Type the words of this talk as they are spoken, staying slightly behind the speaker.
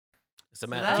So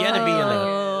Matt, if you had to be in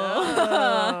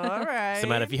a all right. so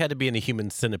Matt, if you had to be in a human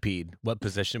centipede, what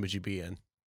position would you be in?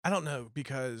 I don't know,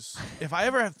 because if I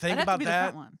ever think I'd have about to be that,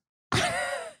 the front one.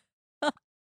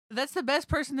 That's the best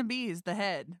person to be is the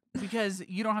head, because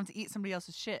you don't have to eat somebody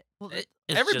else's shit. Well, It's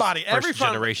Everybody, just every first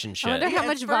front- generation I shit. wonder how Yeah,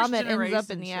 much it's first vomit ends up in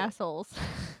generation the shit. assholes.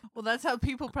 well, that's how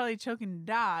people probably choke and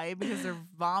die because they're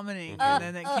vomiting Uh,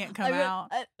 and then it can't come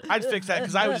out. I'd fix that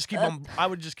because I would just keep on. I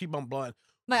would just keep on blood.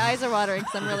 My eyes are watering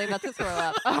because I'm really about to throw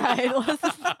up. All right, let's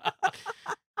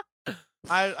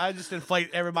I just inflate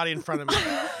everybody in front of me.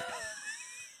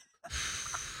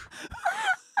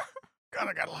 God,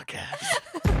 I got a lot of gas.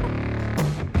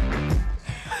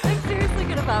 I'm seriously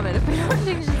gonna vomit if we don't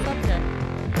change the subject.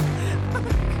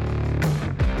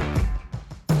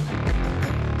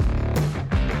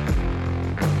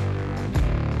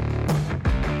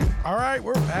 All right,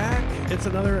 we're back. It's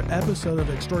another episode of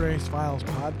Extraordinary Files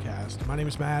podcast. My name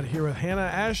is Matt, here with Hannah,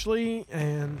 Ashley,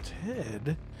 and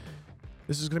Ted.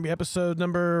 This is going to be episode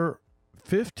number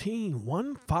 15.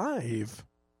 Woohoo!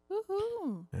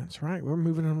 That's right. We're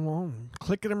moving along,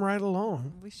 clicking them right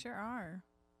along. We sure are.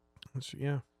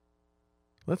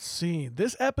 Let's see.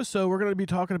 This episode, we're going to be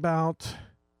talking about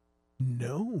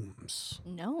gnomes.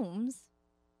 Gnomes.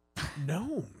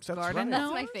 Gnomes. That's Garden right.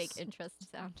 That's my Gnomes? fake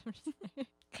interest sound.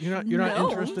 You're not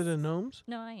Gnomes? interested in gnomes?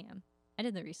 No, I am. I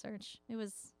did the research. It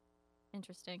was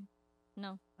interesting.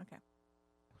 No.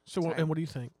 So, Sorry. and what do you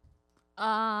think?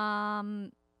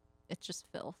 It's just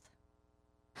filth.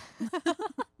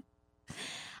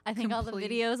 I think all the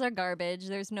Complete- videos are garbage.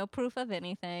 There's no proof of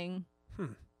anything.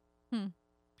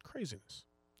 Craziness.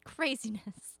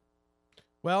 Craziness.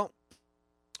 Well,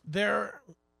 there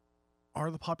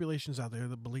are the populations out there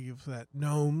that believe that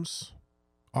gnomes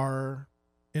are,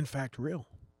 in fact, real.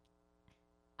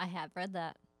 I have read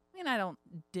that. I mean, I don't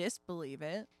disbelieve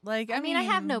it. Like, I mean, I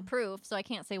have no proof, so I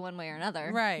can't say one way or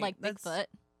another. Right, Like that's- Bigfoot.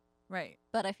 Right.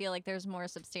 But I feel like there's more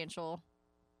substantial,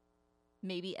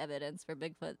 maybe evidence for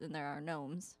Bigfoot than there are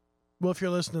gnomes. Well, if you're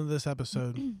listening to this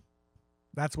episode,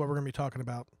 that's what we're going to be talking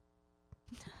about.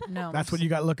 No. That's what you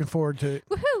got looking forward to.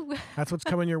 Woohoo! That's what's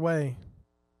coming your way.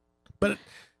 But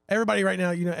everybody right now,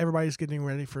 everybody's getting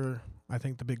ready for, I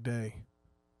think, the big day,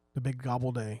 the big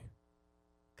gobble day,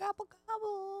 Gobble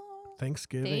gobble.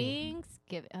 Thanksgiving.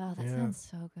 Thanksgiving. Oh, that Yeah. sounds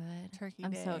so good. Turkey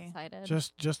I'm day. so excited.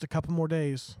 Just a couple more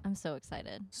days. I'm so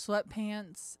excited.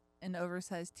 Sweatpants and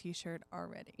oversized T-shirt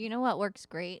already. You know what works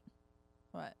great?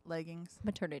 What? Leggings.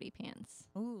 Maternity pants.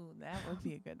 Ooh, that would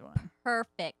be a good one.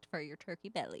 Perfect for your turkey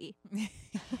belly.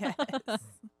 Yes.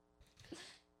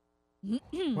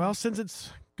 Well, since it's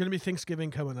going to be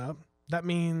Thanksgiving coming up, that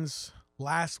means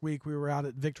last week we were out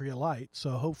at Victory Light.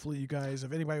 So hopefully you guys,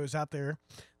 if anybody was out there,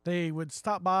 they would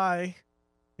stop by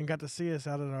and got to see us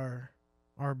out at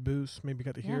our booths. Maybe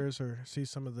got to hear us or see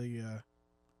some of the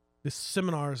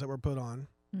seminars that were put on.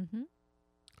 Mm-hmm.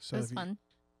 So It was if you, fun.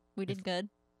 We did good.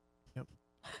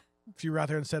 if you were out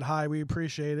there and said hi, we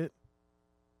appreciate it.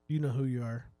 You know who you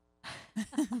are.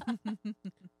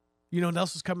 You know what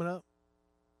else is coming up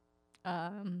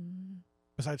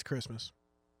besides Christmas?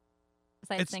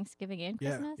 Besides It's- Thanksgiving and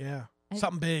Yeah, Christmas? yeah. I-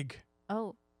 Something big,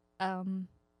 Oh,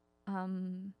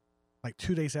 like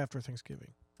 2 days after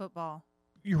Thanksgiving. Football.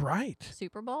 You're right.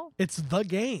 Super Bowl? It's the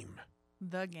game.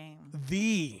 The game.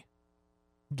 The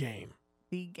game.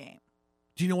 The game.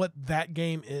 Do you know what that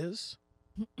game is?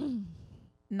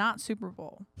 Not Super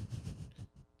Bowl.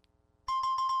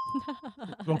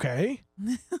 Okay.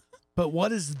 But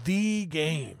what is the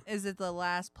game? Is it the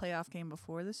last playoff game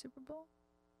before the Super Bowl?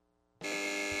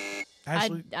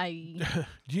 Actually, I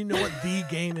do you know what the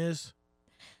game is?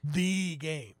 The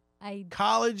game.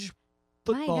 College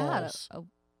my God. football's Oh,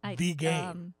 the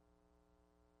game.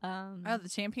 Oh, the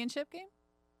championship game?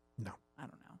 No. I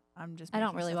don't know. I'm just. I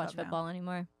don't making really stuff watch up now. football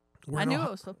anymore. We're I in knew Ohio-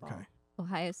 it was football. Okay.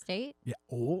 Ohio State? Yeah.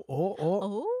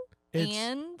 Oh. It's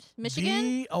And Michigan?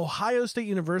 The Ohio State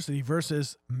University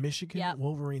versus Michigan Yep.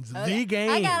 Wolverines. Oh, The yeah.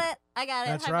 game. I got it.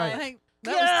 That's High right. I five. think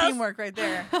that Yes! was teamwork right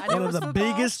there. I knew One it of was the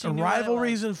football. biggest She knew what it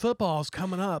rivalries was. in football is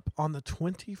coming up on the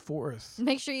 24th.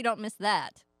 Make sure you don't miss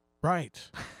that. Right.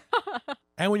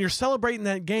 And when you're celebrating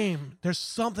that game, there's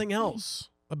something else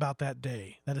about that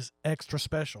day that is extra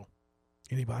special.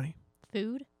 Anybody?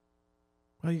 Food?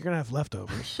 Well, you're going to have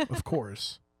leftovers, of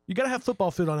course. You got to have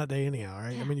football food on that day anyhow,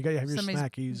 right? I mean, you got to have your Somebody's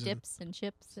snackies. and- Dips and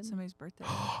chips and Somebody's birthday.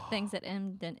 things that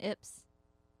end in ips.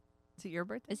 Is it your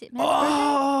birthday? Is it Matt's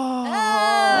Oh, it's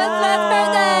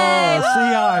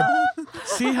Matt's birthday!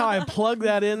 see how I plugged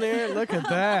that in there? Look at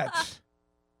that.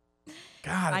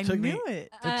 God, it I took me. knew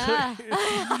it.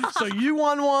 So you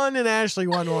won one and Ashley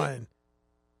won one.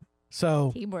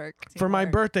 So Teamwork. for my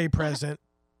Teamwork. birthday present,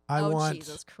 I oh want.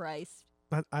 Jesus Christ!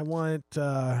 I want.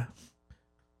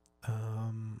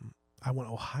 I want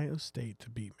Ohio State to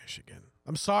beat Michigan.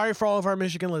 I'm sorry for all of our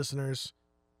Michigan listeners.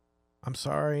 I'm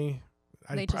sorry.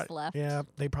 They just left. Yeah,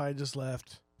 they probably just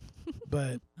left.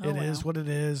 But Oh, it is well. what it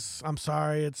is. I'm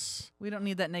sorry. It's We don't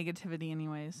need that negativity,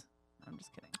 anyways. I'm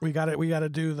just kidding. we got it. We got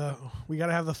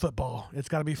to have the football. It's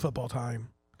got to be football time.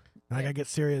 And I Yep. got to get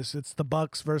serious. It's the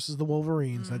Bucks versus the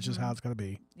Wolverines. That's just Mhm. how it's got to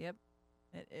be. Yep,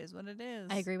 it is what it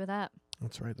is. I agree with that.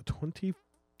 That's right. The 20.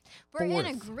 We're in Fourth.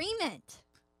 agreement.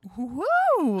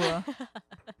 Woo!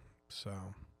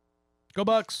 So go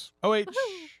Bucks. OH.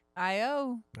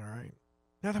 IO. All right.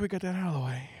 Now that we got that out of the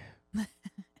way.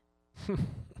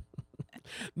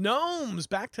 Gnomes.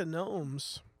 Back to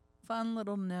gnomes. Fun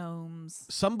little gnomes.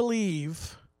 Some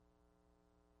believe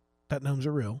that gnomes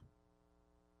are real.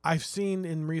 I've seen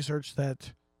in research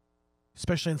that,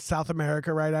 especially in South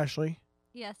America, right, Ashley?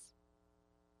 Yes.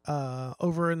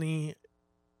 Over in the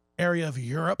area of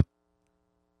Europe,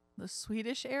 The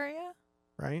Swedish area?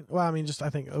 right? Well, I mean, just I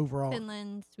think overall.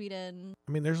 Finland, Sweden,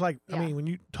 I mean, there's like, I Yeah. mean, when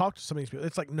you talk to some of these people,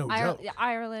 it's like no joke.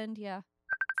 Ireland. Yeah.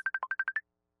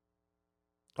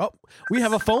 Oh, we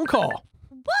have a phone call.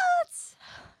 What?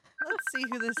 Let's see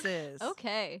who this is.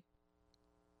 Okay.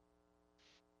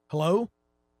 Hello?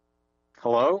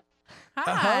 Hello,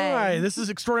 Hi. Hi, this is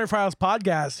Extraordinary Files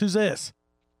Podcast. Who's this?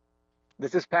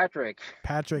 this is Patrick.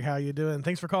 Patrick, how you doing?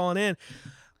 Thanks for calling in.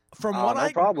 From Oh, what no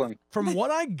problem. From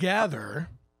what I gather,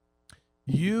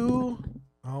 you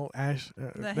Ash,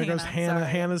 The there goes Hannah, Hannah.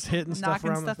 sorry. Hannah's hitting stuff Knocking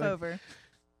around stuff the thing. over.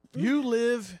 You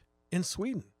live in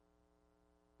Sweden.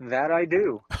 That I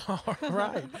do. All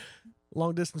right.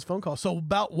 Long distance phone call. So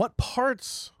about what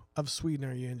parts of Sweden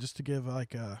are you in? Just to give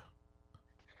like a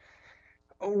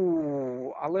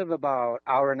Oh, I live about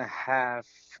hour and a half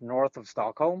north of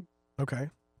Stockholm. okay.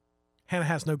 Hannah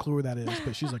has no clue where that is,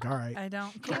 but she's like, all right. I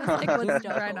don't. She was like, "What's Right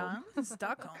Stockholm?" on.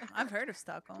 Stockholm. I've heard of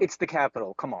Stockholm. It's the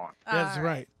capital. Come on. That's All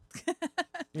right.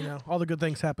 You know, all the good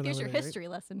things happen Here's over your there, right? history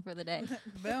lesson for the day.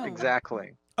 Boom.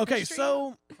 Exactly. Okay, History.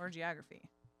 so Or geography.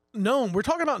 gnome. We're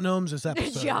talking about gnomes this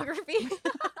episode. Geography.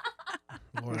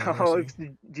 Lord have No, mercy.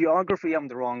 it's geography. I'm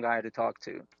the wrong guy to talk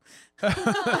to.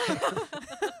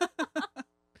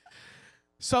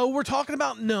 So we're talking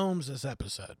about gnomes this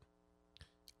episode.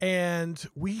 And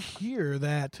we hear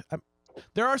that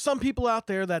there are some people out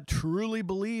there that truly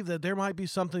believe that there might be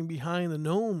something behind the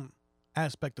gnome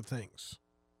aspect of things.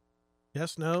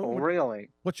 Yes, no? Oh, really?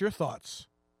 What's your thoughts?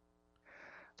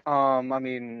 I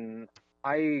mean,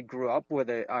 I grew up with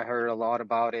it. I heard a lot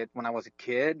about it when I was a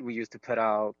kid. We used to put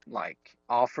out like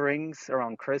offerings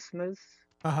around Christmas.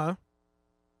 Uh-huh.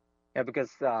 Yeah, because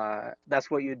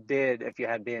that's what you did if you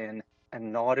had been a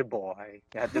naughty boy.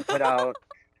 You had to put out,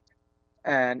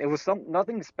 and it was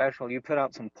nothing special. You put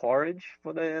out some porridge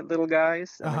for the little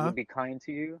guys, and they Uh-huh. would be kind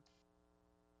to you.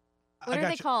 What are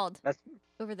they called That's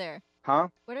over there? huh?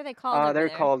 What are they called over They're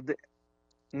there? called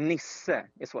Nisse,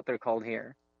 is what they're called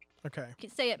here. Okay.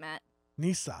 Say it, Matt.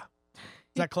 Nisa. Is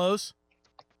that close?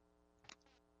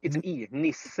 It's an E,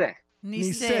 Nisse.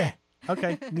 Nisse.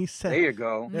 Okay, Nisa. There you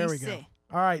go. There we go. Nisse.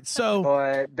 All right, so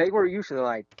But they were usually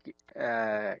like,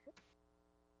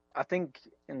 I think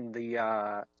in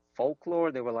the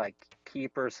folklore, they were like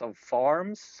keepers of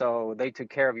farms. So they took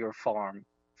care of your farm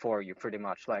for you pretty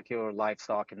much, like your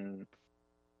livestock and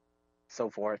so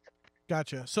forth.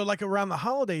 gotcha. So like around the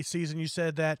holiday season, you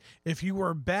said that if you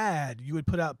were bad, you would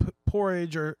put out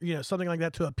porridge or something like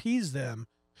that to appease them,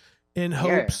 in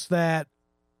hopes that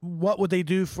what would they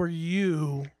do for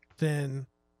you then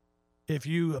if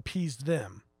you appeased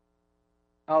them?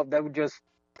 Oh, they would just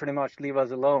pretty much leave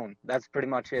us alone. That's pretty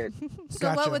much it. So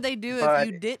Gotcha. what would they do But-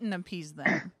 if you didn't appease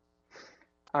them?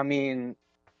 I mean,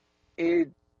 it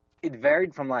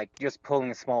varied from like just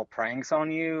pulling small pranks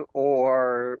on you,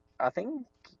 or I think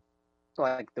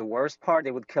like the worst part,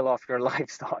 they would kill off your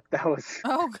livestock. That was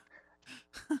Oh.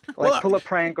 like Well, pull a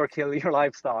prank or kill your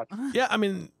livestock. Yeah, I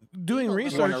mean, doing Evil.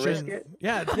 research. You wanna risk and- it?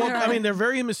 Yeah, well, I Right. mean, they're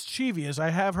very mischievous. I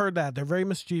have heard that they're very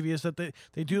mischievous. That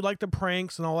they do like the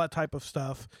pranks and all that type of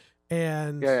stuff.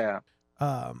 And Yeah.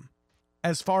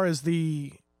 as far as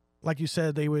like you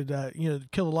said, they would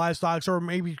kill the livestock or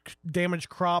maybe damage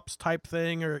crops type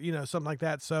thing or something like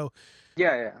that. So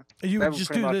Yeah. you That would would just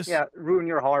pretty do much, this. yeah, ruin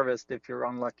your harvest if you're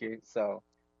unlucky. So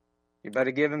you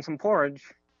better give him some porridge.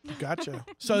 Gotcha.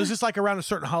 So is this like around a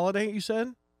certain holiday you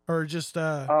said, or just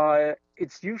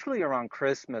It's usually around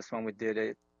Christmas when we did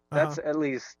it. uh-huh. That's at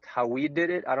least how we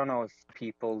did it. I don't know if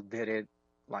people did it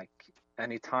like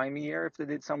any time of year if they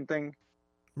did something.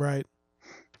 Right?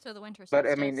 So the winter But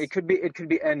solstice. I mean, it could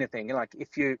be anything. Like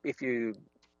if you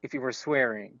were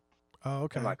swearing, Oh,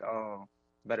 okay. like, oh,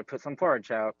 better put some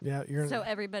porridge out. Yeah, you're So gonna,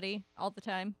 everybody, all the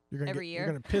time, you're gonna every you're year.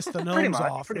 gonna piss the Pretty gnomes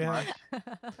much, off. pretty Yeah,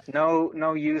 much.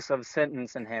 No use of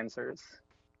sentence enhancers.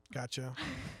 gotcha.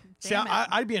 See, Damn it.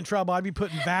 I'd be in trouble. I'd be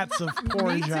putting vats of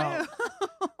porridge Me out.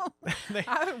 too. They-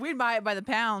 We'd buy it by the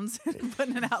pounds,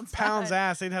 putting it outside. Pounds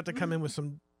ass. They'd have to come in with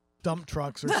some dump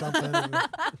trucks or something.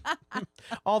 And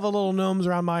all the little gnomes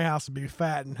around my house would be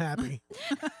fat and happy.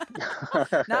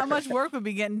 Not much work would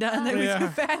be getting done. They'd be Yeah. too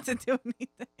fat to do anything.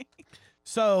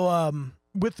 So,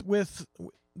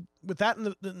 with that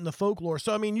in the folklore.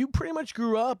 So, I mean, you pretty much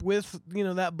grew up with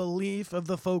that belief of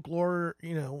the folklore.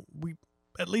 We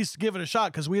at least give it a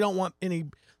shot because we don't want any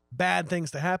bad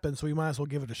things to happen. So we might as well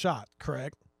give it a shot.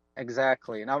 Correct?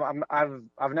 Exactly. And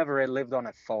I've never really lived on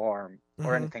a farm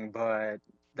or Mhm. anything, but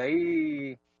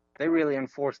they really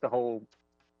enforced the whole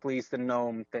please the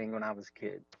gnome thing when I was a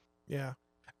kid. Yeah.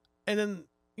 And then,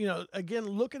 again,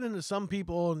 looking into some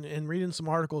people and reading some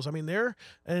articles, I mean, there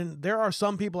are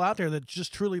some people out there that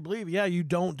just truly believe, yeah, you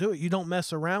don't do it. You don't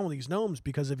mess around with these gnomes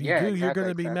because if you Yeah, do, you're exactly, going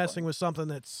to be exactly. messing with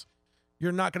something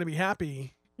you're not going to be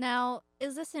happy. Now,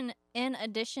 is this in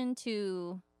addition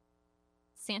to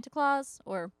Santa Claus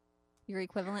or your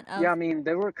equivalent of? Yeah, I mean,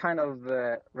 they were kind of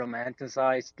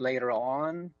romanticized later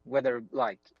on, whether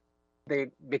like they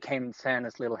became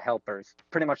Santa's little helpers,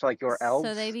 pretty much like your elves.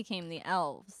 So they became the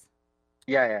elves.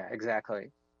 Yeah,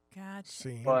 exactly. Gotcha.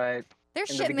 See, But Their in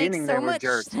the shit beginning, makes they so were much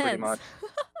jerks, pretty sense. much.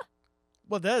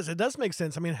 well, it does make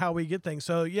sense. I mean, how we get things.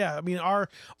 So yeah, I mean, our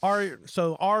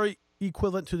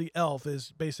equivalent to the elf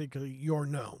is basically your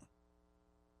gnome.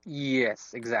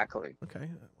 Yes, exactly. Okay,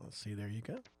 let's see. There you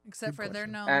go. Except Good for their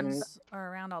question. And- gnomes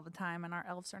are around all the time, and our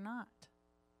elves are not.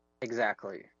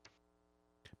 Exactly.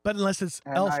 But unless it's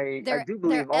And elf, I Their do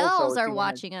believe also elves if are you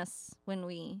wanted- watching us when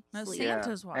we No, sleep. Yeah,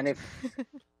 Santa's and watching.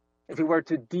 if we were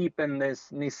to deepen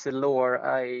this Nisse lore,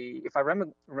 if I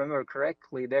remember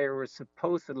correctly, they were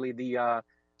supposedly the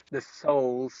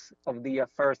souls of the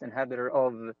first inhabitor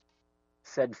of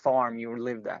said farm you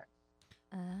lived at.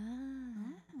 Ah.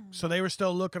 so they were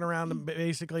still looking around and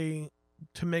basically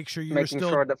to make sure you were Making still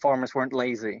sure that farmers weren't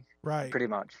lazy, right. pretty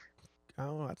much.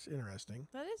 Oh, that's interesting.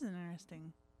 That is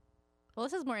interesting. Well,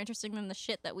 this is more interesting than the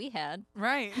shit that we had.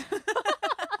 Right.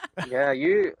 Yeah,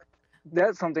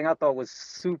 that's something I thought was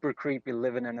super creepy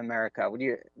living in America.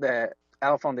 The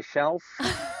elf on the shelf,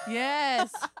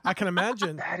 yes. I can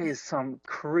imagine. that is some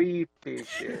creepy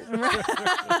shit.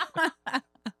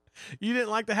 You didn't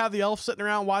like to have the elf sitting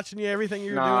around watching you everything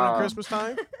you were doing No. at Christmas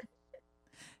time?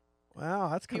 Wow,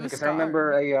 that's He kind was of Because I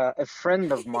remember a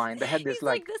friend of mine, they had this He's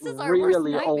like, like "This is our worst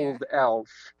really nightmare." old elf.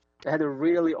 They had a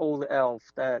really old elf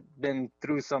that been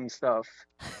through some stuff.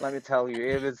 Let me tell you,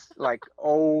 it was like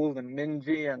old and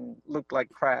mingy and looked like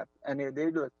crap. And they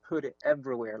would put it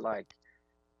everywhere, like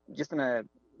just not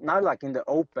like in the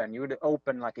open. You would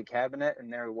open like a cabinet,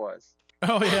 and there it was,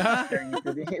 Oh yeah.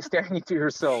 staring into your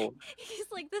soul. He's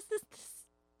like, this is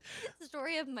the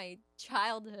story of my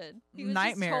childhood. He was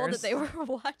Nightmares. just told that they were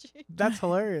watching. That's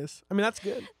hilarious. I mean, that's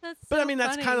good. That's But I so mean,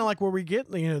 that's funny. kind of like where we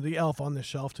get the elf on the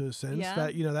shelf to a sense Yeah.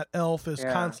 that that elf is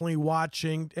Yeah. constantly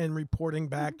watching and reporting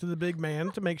back to the big man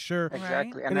to make sure.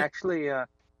 Exactly. And And it- actually, I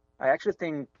actually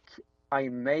think I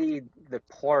made the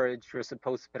porridge you're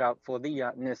supposed to put out for the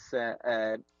Nisse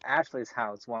at Ashley's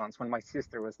house once when my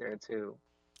sister was there too.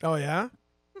 Oh yeah.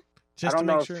 I Just don't to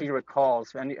know make if sure. she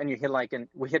recalls, and you hit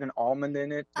we hit an almond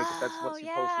in it because that's Oh, what's supposed to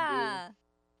do. yeah.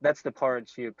 That's the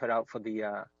porridge you put out for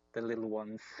the little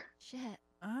ones. Shit.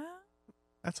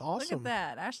 That's Look awesome. at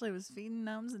that. Ashley was feeding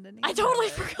gnomes and didn't I even know totally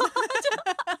it.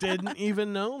 forgot. Didn't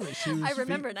even know that she was. I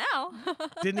remember now.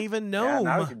 Didn't even Yeah, know.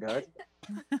 now she does.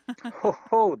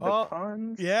 Oh, the Oh,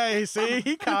 puns. Yeah, you see,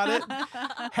 he caught it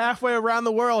halfway around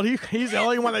the world. He's the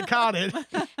only one that caught it.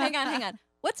 hang on.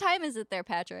 What time is it there,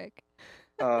 Patrick?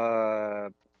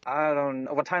 I don't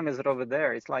know. What time is it over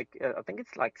there? It's like I think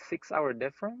it's like 6 hour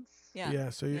difference. Yeah,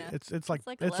 so Yeah. it's like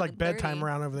like it's like bedtime 11:30.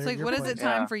 around over there. It's at like, your what is place. it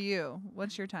time Yeah. for you?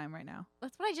 What's your time right now?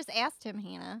 That's what I just asked him,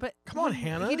 Hannah. But Come on,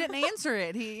 Hannah. He didn't answer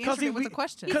it. He 'Cause answered it with we- a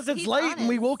question. Because it's He's late and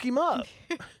we honest. woke him up.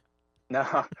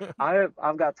 No,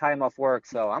 I've got time off work,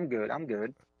 so I'm good. I'm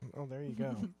good. Oh, there you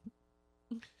go.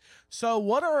 So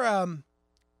what are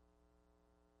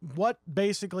what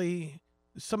basically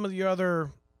some of the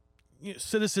other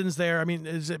citizens there? I mean,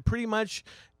 is it pretty much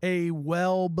a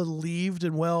well believed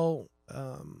and well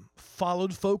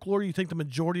followed folklore? You think the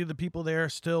majority of the people there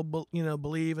still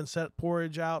believe and set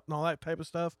porridge out and all that type of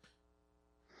stuff?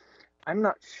 I'm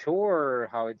not sure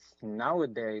how it's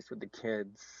nowadays with the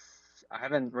kids. I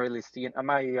haven't really seen.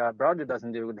 My brother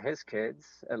doesn't do it with his kids,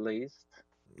 at least.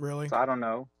 Really? So I don't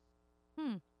know.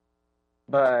 Hmm.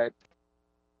 But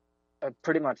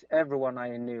pretty much everyone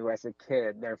I knew as a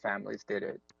kid, their families did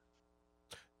it.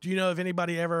 Do you know if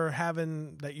anybody ever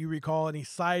having that you recall any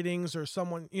sightings or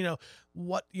someone,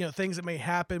 things that may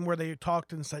happen where they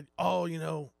talked and said,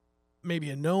 oh,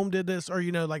 maybe a gnome did this, or,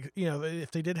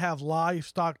 if they did have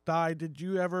livestock die, did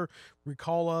you ever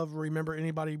recall of or remember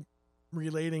anybody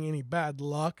relating any bad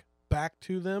luck back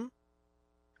to them?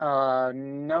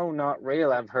 No, not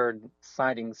real. I've heard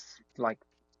sightings like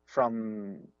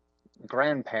from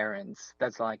grandparents.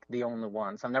 That's like the only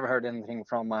ones. I've never heard anything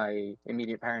from my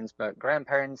immediate parents, but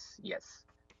grandparents, yes.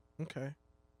 Okay.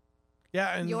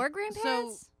 Yeah, and Your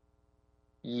grandparents?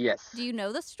 Yes. Do you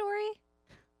know the story?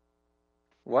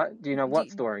 What? Do you know what Do-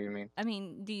 story you mean? I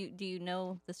mean, do you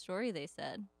know the story they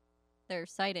said? Their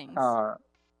sightings.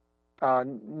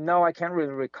 No, I can't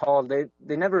really recall. They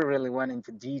never really went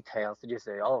into details. They just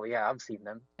say, "Oh yeah, I've seen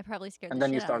them," I probably scared and the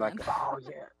then you shit start out like, of them. "Oh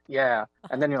yeah,"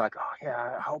 and then you're like, "Oh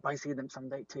yeah, I hope I see them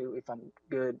someday too if I'm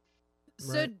good."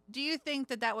 So, Right. do you think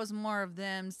that was more of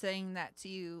them saying that to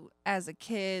you as a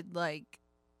kid, like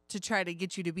to try to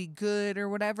get you to be good or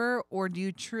whatever? Or do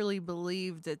you truly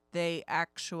believe that they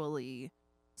actually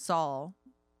saw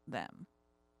them?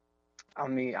 I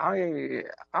mean,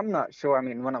 I'm not sure. I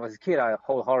mean, when I was a kid, I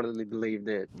wholeheartedly believed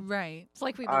it. Right. It's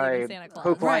like we believe in I Santa Claus.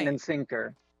 hook, line, Right. and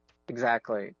sinker.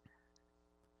 Exactly.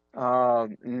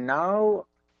 Now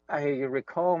I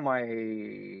recall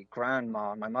my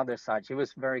grandma, my mother's side. She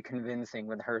was very convincing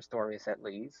with her stories, at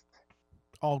least.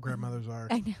 all grandmothers are.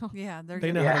 I know. Yeah, they're They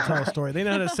good. know how Yeah. to tell a story. They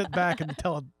know how to sit back and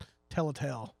tell a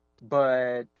tale.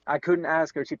 But I couldn't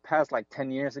ask her. She passed like 10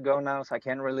 years ago now, so I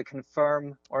can't really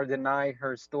confirm or deny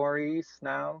her stories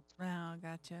now. Oh,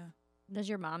 gotcha. Does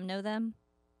your mom know them?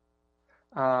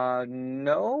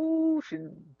 No, she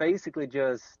basically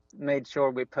just made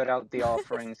sure we put out the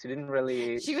offerings. She didn't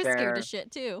really She was share scared as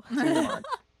shit too. too much.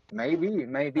 Maybe.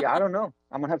 I don't know.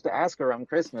 I'm gonna have to ask her around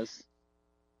Christmas.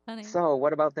 Funny. So,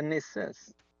 what about the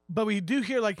nisses? But we do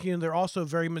hear they're also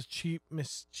very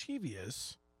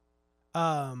mischievous.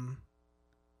 And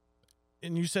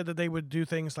you said that they would do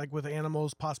things like with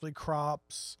animals, possibly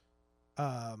crops.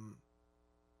 Playing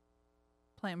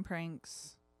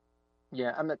pranks.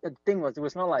 Yeah, and the thing was, there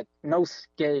was no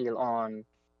scale on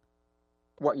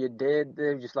what you did. They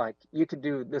were just like, you could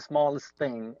do the smallest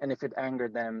thing, and if it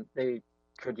angered them, they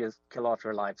could just kill off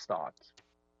your livestock.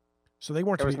 So they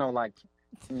weren't There to was be, no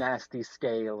nasty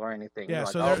scale or anything. Yeah, You're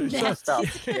so like, they're- oh, so- messed up.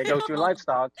 There goes your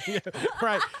livestock. yeah,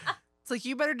 right. It's like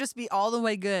you better just be all the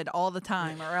way good all the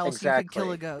time, or else you could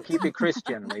kill a goat. Keep it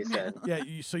Christian, they said. Yeah,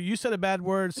 so you said a bad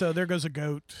word, so there goes a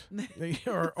goat.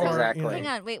 or Exactly. Hang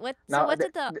on, wait. What? So Now, what the-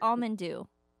 did the almond do?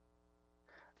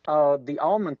 The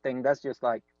almond thing, that's just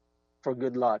like for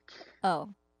good luck. Oh,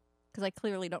 because I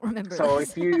clearly don't remember. So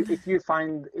this.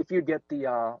 if you get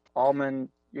the almond,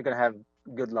 you're gonna have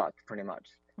good luck, pretty much.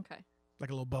 Okay,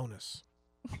 like a little bonus.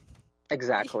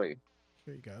 Exactly.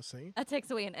 There you go. See. that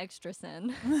takes away an extra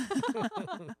sin.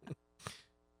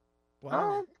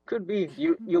 Wow. Could be.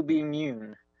 You'll be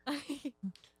immune.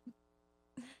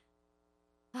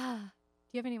 Do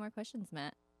you have any more questions,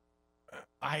 Matt?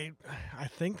 I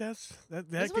think that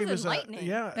This gave was us enlightening.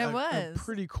 It a was.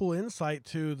 pretty cool insight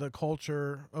to the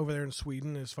culture over there in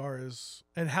Sweden as far as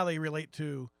and how they relate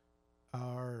to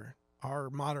our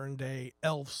modern day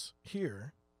elves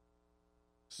here.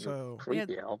 So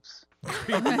Creepy elves.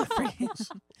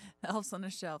 Elves on a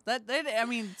shelf. I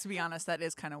mean, to be honest, that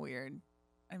is kind of weird.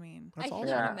 I mean, that's I all.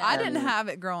 Yeah. I didn't and- have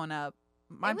it growing up.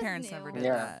 My It was parents never new. did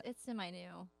Yeah. that. It's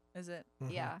semi-new. Is it?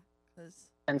 Mhm. Yeah. 'Cause-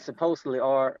 And supposedly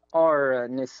our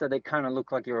Nissa, they kind of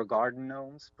look like your garden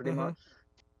gnomes, pretty Mhm. much.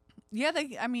 yeah,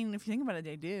 I mean, if you think about it,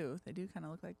 they do. They do kind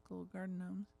of look like little garden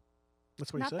gnomes.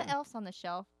 That's what Not he said. the elves on the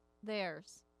shelf.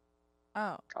 Theirs.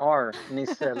 Oh. Our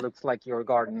Nissa looks like your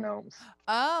garden gnomes.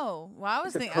 Oh. Well, I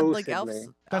was thinking like elves.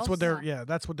 Supposedly. That's what elves-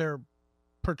 that's what they're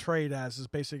portrayed as is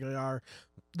basically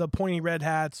the pointy red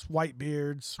hats, white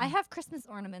beards. I have Christmas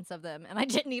ornaments of them, and I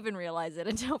didn't even realize it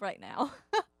until right now.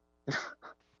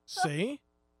 See?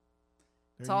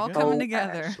 It's There you all go. coming Oh,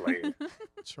 together. Ashley.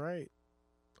 That's right.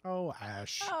 Oh,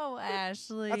 Ash. Oh,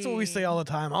 Ashley. That's what we say all the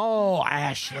time. Oh,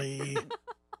 Ashley.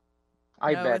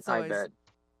 I No, bet. it's I always- bet.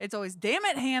 It's always, damn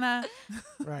it, Hannah.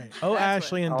 Right. Oh, That's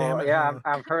Ashley what- and damn it. yeah, Hannah.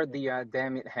 I've heard the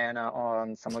damn it Hannah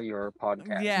on some of your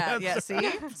podcasts. Yeah, That's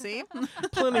yeah. See?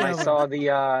 Plenty And I of them. saw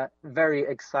the very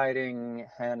exciting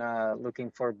Hannah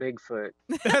looking for Bigfoot.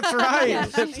 That's right. Yeah.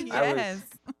 Yes.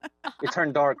 It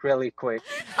turned dark really quick.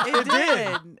 It It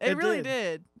did. did. It It really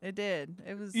did. did. It did.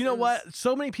 It was. You know it was- what?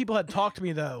 So many people had talked to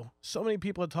me, though. So many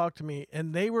people had talked to me,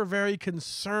 and they were very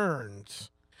concerned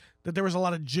that there was a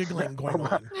lot of jiggling going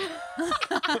on.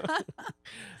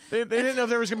 They didn't know if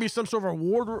there was gonna be some sort of a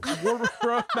wardrobe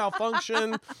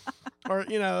malfunction, or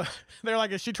they're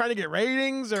like, is she trying to get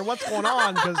ratings or what's going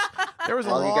on? Because there was a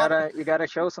Well, lot. you gotta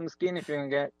show some skin if you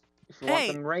want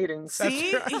Hey, some ratings.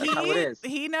 See, That's right. That's how it is.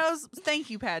 he knows. Thank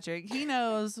you, Patrick. He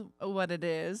knows what it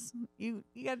is. You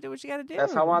got to do what you got to do.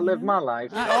 That's how I you live know? my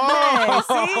life. Oh,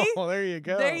 Hey, see? there you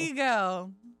go. There you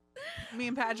go. Me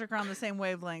and Patrick are on the same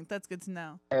wavelength. That's good to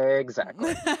know.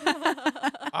 Exactly.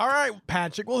 All right,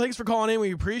 Patrick. Well, thanks for calling in.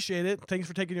 We appreciate it. Thanks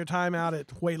for taking your time out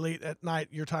at way late at night.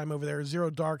 Your time over there, 0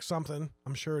 dark something.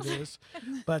 I'm sure it is.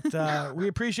 But we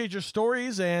appreciate your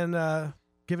stories and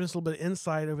giving us a little bit of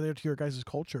insight over there to your guys'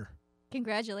 culture.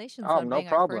 Congratulations Oh, on no being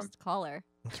problem. our first caller.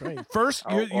 That's right. First,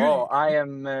 I'm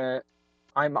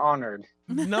honored.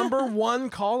 number one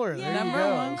caller. There you Number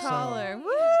go. one So, caller.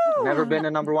 Woo! Never been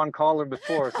a number one caller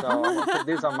before, so I'm gonna put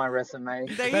this on my resume.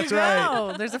 There you That's go.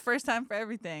 right. There's a first time for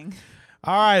everything.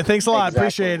 all right. Thanks a lot.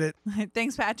 Exactly. Appreciate it.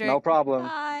 Thanks, Patrick. No problem.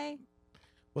 Bye.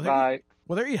 Well, Bye.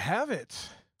 there you have it.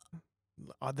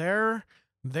 Their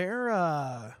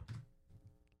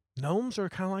gnomes are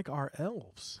kind of like our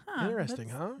elves. Huh, Interesting,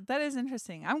 that's- huh? That is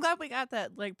interesting. I'm glad we got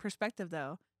that perspective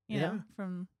though. You Yeah.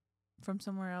 know, from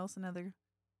somewhere else, another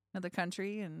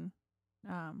country and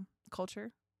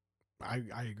culture. I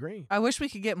agree. I wish we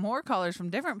could get more callers from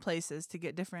different places to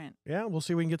get different. Yeah, we'll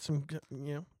see if we can get some.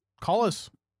 Call us.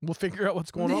 We'll figure out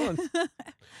what's going on.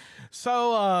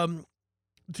 So,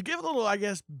 to give a little, I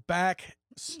guess, back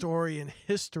story and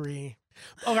history.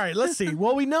 All right, let's see.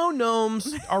 Well, we know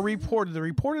gnomes are reported. The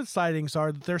reported sightings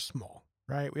are that they're small,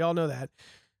 right? We all know that.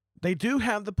 They do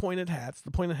have the pointed hats.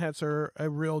 The pointed hats are a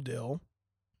real deal.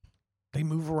 They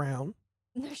move around.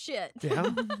 No shit. Yeah,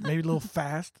 maybe a little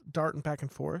fast, darting back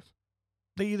and forth.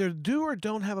 They either do or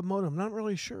don't have a modem. I'm not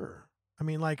really sure. I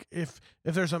mean, like if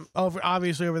there's some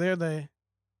obviously over there,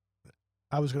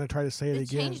 I was going to try to say it It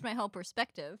again. changed my whole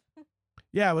perspective.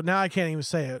 Yeah, but now I can't even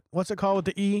say it. What's it called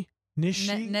with the E?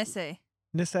 Nishi? Nisse.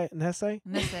 Nisse? Nisse.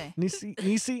 Nisi?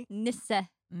 Nisi? Nisse.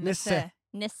 Nisse.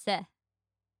 Nisse.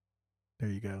 There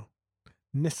you go.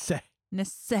 Nisse.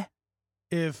 Nisse.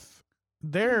 If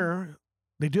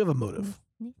they do have a motive,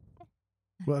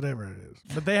 whatever it is,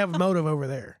 but they have a motive over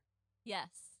there, Yes.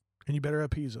 and you better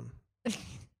appease them.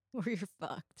 Or you're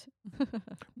fucked.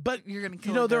 But You're gonna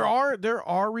kill. you know, a there goat.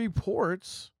 are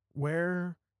reports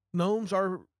where gnomes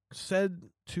are said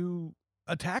to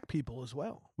attack people as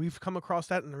well. We've come across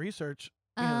that in the research.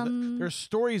 You know, there's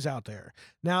stories out there.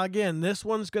 Now, again, this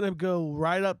one's going to go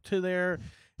right up to there.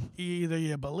 Either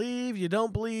you believe, you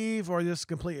don't believe, or this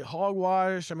complete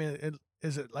hogwash. I mean,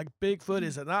 is it like Bigfoot?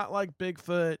 Is it not like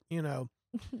Bigfoot? You know,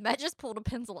 Matt just pulled a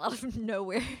pencil out of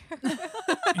nowhere.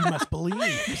 you must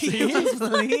believe. See? You must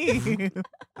believe.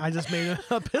 I just made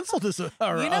a pencil You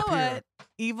know up what? here.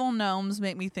 Evil gnomes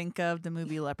make me think of the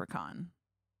movie Leprechaun.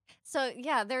 So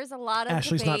yeah, there's a lot of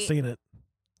Ashley's not debate. seen it.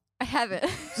 I haven't.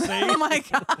 Oh my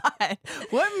god!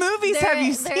 What movies have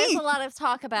you There's seen? a lot of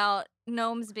talk about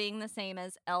gnomes being the same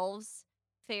as elves,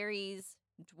 fairies,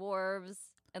 dwarves,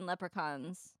 and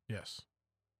leprechauns. Yes.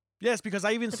 Yes, because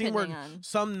I even seen where Depending on-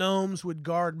 some gnomes would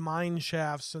guard mine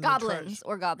shafts and Goblins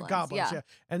or goblins. goblins, yeah.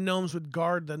 and gnomes would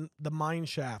guard the mine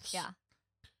shafts. Yeah.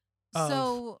 of-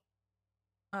 So,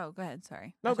 oh, go ahead.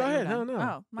 Sorry. No, I go thought you were ahead. No, done. no.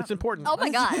 Oh, my, It's important. Oh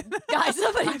my God. Guys,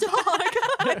 somebody talk.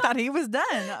 I thought he was done.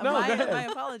 No, my, go ahead. my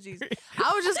apologies.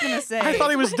 I was just gonna say. I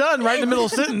thought he was done right in the middle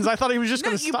of sentence. I thought he was just No,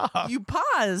 going to stop. You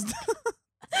paused.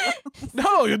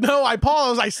 No, I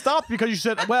paused. I stopped because you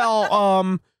said, well,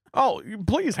 oh,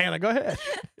 please, Hannah, go ahead.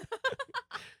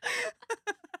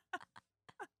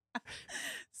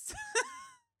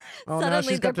 Oh, now Suddenly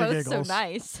she's they're got the both giggles. so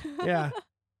nice. Yeah.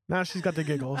 Now she's got the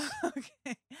giggles.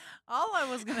 Okay. All I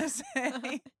was gonna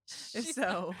say is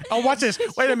so. Oh, watch this.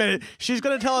 Wait a minute. She's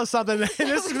going to tell us something. And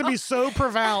this is going to be so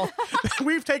profound.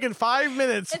 We've taken 5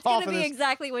 minutes It's off gonna of be this.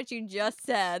 exactly what you just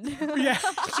said. Yeah,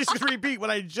 she's going to repeat what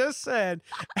I just said.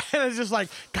 And it's just like,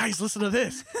 guys, listen to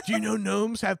this. Do you know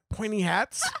gnomes have pointy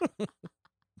hats?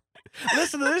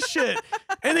 Listen to this shit.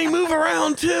 And they move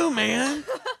around too, man.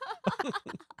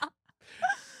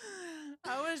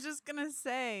 I was just gonna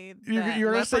say. You're that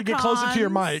going to say, get closer to your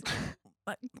mic.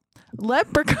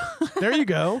 Leprechauns. There you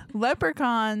go.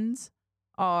 Leprechauns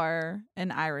are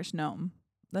an Irish gnome.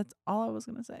 That's all I was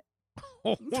gonna say.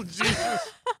 Oh,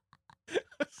 Jesus.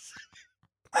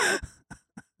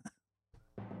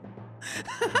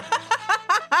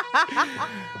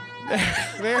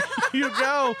 There you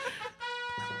go.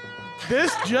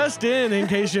 This just in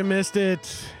case you missed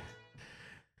it.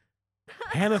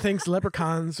 Hannah thinks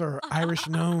leprechauns are Irish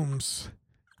gnomes.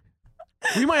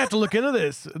 We might have to look into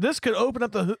this. This could open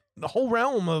up the whole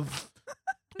realm of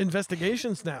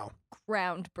investigations now.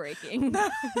 groundbreaking,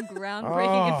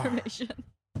 Oh. information.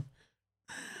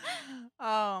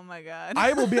 Oh my god.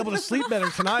 I will be able to sleep better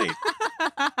tonight.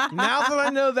 Now that I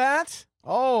know that,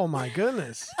 oh my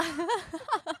goodness.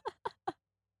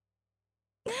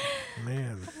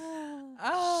 Man.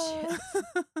 Oh.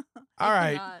 All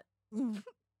right. Cannot.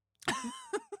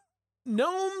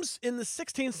 Gnomes in the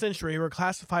 16th century were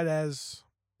classified as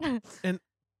an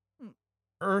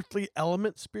earthly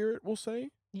element spirit, we'll say.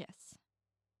 Yes.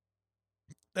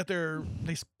 That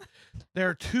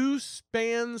they're 2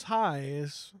 spans high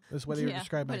is what they were Yeah,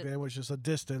 described back what it- then, which is a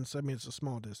distance. I mean, it's a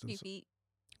small Few distance. feet.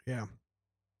 Yeah.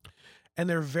 And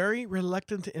they're very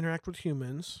reluctant to interact with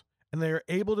humans, and they are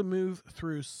able to move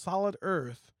through solid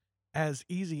earth as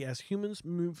easy as humans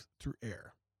move through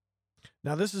air.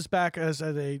 Now, this is back as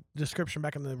a description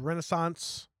back in the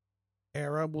Renaissance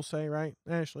era, we'll say, right,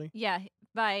 Ashley? Yeah,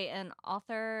 by an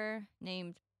author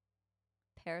named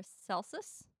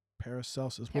Paracelsus.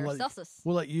 Paracelsus. Paracelsus.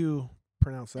 We'll let you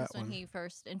pronounce that That's when one. he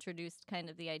first introduced kind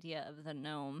of the idea of the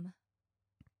gnome.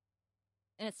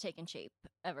 And it's taken shape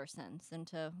ever since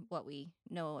into what we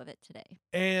know of it today.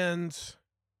 And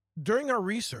during our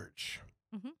research,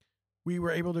 Mhm. we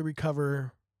were able to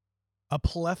recover a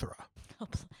plethora,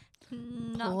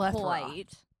 Not Plethora.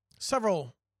 quite.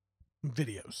 several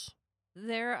videos.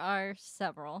 There are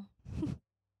several.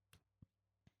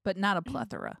 But not a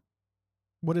plethora.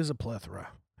 What is a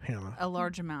plethora, Hannah? A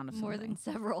large amount of More something. than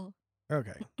several.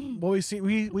 Okay. Well,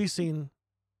 we've seen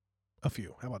a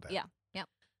few. How about that? Yeah. Yep.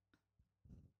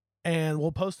 And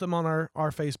we'll post them on our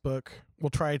Facebook. We'll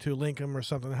try to link them or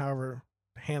something. However,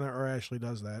 Hannah or Ashley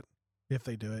does that, if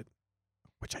they do it,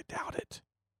 which I doubt it.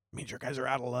 Means you guys are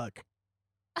out of luck.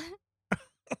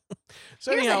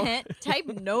 So Here's anyhow, a hint. Type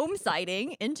gnome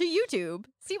sighting into YouTube.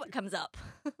 See what comes up.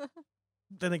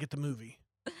 then they get the movie.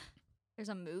 There's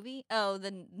a movie? Oh,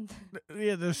 then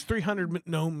Yeah, there's 300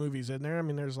 gnome movies in there. I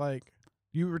mean, there's like,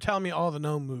 you were telling me all the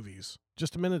gnome movies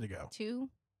just a minute ago. 2.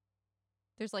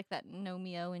 There's like that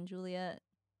Gnomeo and Juliet.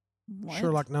 What?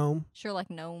 Sherlock Gnome, Sherlock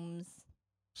Gnomes.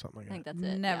 something like I think that.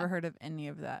 that's it. Never yeah. heard of any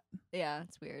of that. Yeah,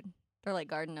 it's weird. They're like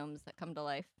garden gnomes that come to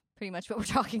life. Pretty much what we're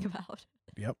talking about.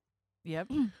 Yep.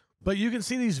 But you can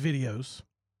see these videos.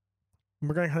 And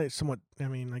we're going to kind of somewhat, I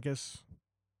mean, I guess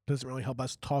doesn't really help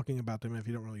us talking about them if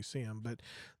you don't really see them. But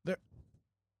they're,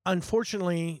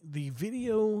 unfortunately, the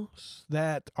videos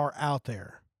that are out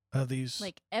there of these,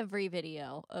 Like every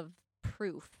video of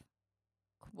proof,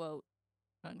 quote,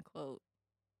 unquote.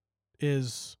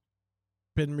 is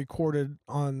been recorded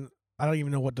on, I don't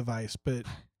even know what device, but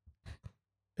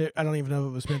I don't even know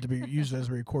if it was meant to be used as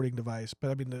a recording device.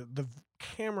 But I mean, the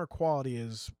camera quality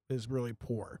is really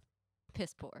poor.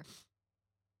 Piss poor.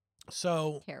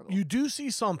 So Terrible. you do see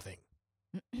something.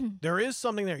 There is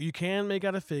something there. You can make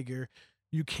out a figure.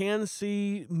 You can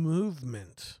see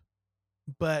movement,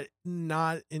 but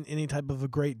not in any type of a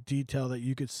great detail that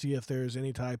you could see if there's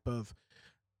any type of,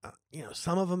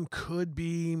 some of them could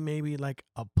be maybe like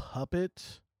a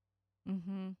puppet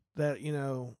Mm-hmm. that,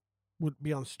 would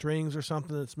be on strings or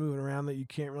something that's moving around that you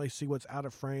can't really see what's out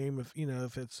of frame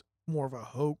if it's more of a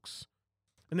hoax.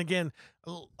 And again,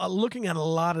 looking at a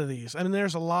lot of these, I mean,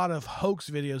 there's a lot of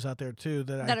hoax videos out there too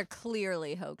That are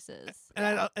clearly hoaxes.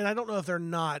 and Yeah. I don't know if they're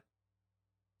not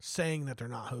saying that they're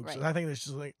not hoaxes. Right. I think it's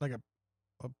just like a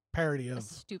parody A of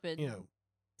stupid. you know.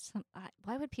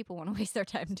 Why would people want to waste their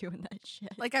time doing that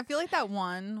shit? Like I feel like that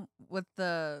one with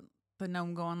the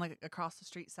gnome going like across the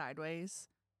street sideways.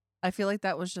 I feel like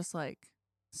that was just like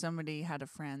somebody had a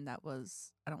friend that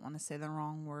was, I don't want to say the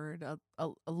wrong word,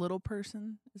 a little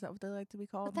person. Is that what they like to be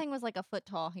the called? thing was like a foot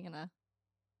tall, Hannah.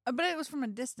 But it was from a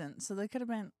distance, so they could have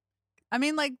been. I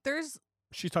mean, like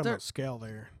She's talking There- about scale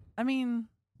there. I mean,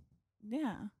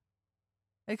 yeah,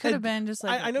 it could have And been just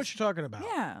like I know what you're talking about.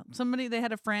 Yeah, somebody they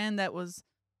had a friend that was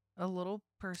a little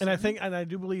person, And I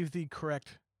do believe the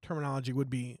correct terminology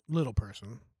would be little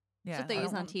person. yeah, That's what they I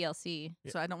use don't on want- TLC.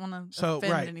 So I don't want to So,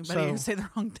 offend right, anybody so- and say the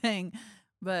wrong thing,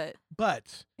 but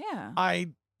But yeah,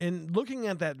 in looking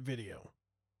at that video,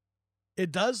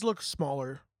 it does look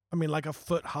smaller. I mean, like a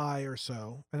foot high or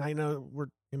so. And I know we're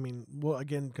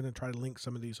again going to try to link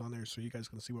some of these on there so you guys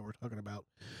can see what we're talking about.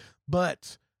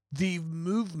 But the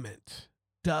movement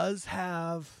does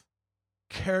have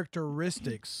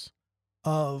characteristics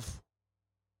of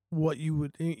what you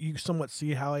somewhat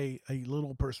see how a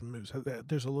little person moves.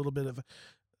 There's a little bit of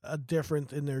a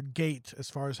difference in their gait as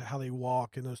far as how they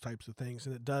walk and those types of things.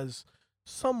 And it does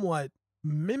somewhat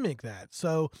mimic that.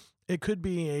 So it could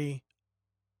be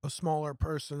a smaller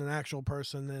person, an actual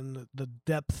person, and the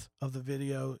depth of the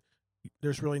video,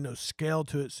 there's really no scale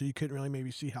to it, so you couldn't really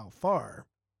maybe see how far.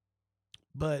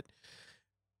 But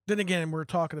then again, we're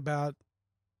talking about,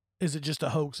 is it just a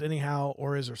hoax anyhow,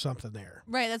 or is there something there?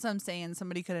 Right, that's what I'm saying.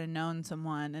 Somebody could have known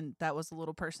someone, and that was a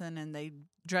little person, and they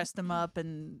dressed them up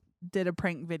and did a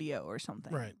prank video or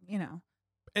something. Right. You know.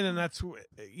 And then that's where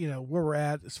we're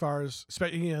at as far as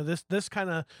this kind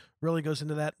of really goes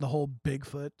into the whole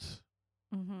Bigfoot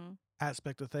Mm-hmm.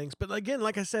 aspect of things. But again,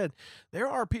 like I said, there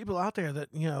are people out there that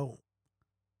in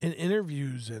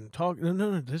interviews and talk.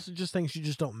 No, this is just things you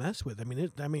just don't mess with.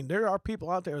 I mean, there are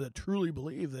people out there that truly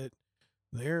believe that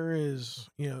there is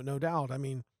no doubt. I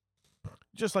mean,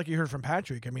 just like you heard from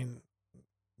Patrick. I mean,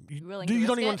 you Willing don't to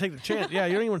even risk want to it? take the chance. Yeah,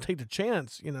 you don't even want to take the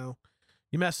chance. You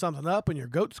mess something up and your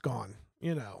goat's gone.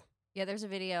 Yeah, there's a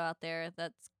video out there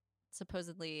that's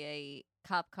supposedly a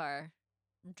cop car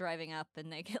driving up,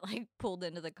 and they get like pulled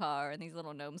into the car, and these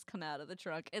little gnomes come out of the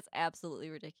trunk. It's absolutely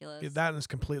ridiculous. That is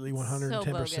completely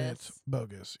 110%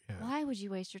 bogus. Yeah, Why would you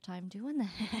waste your time doing that?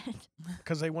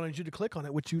 because they wanted you to click on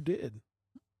it, which you did.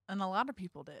 And a lot of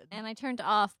people did. And I turned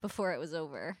off before it was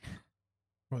over.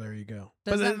 Well, there you go.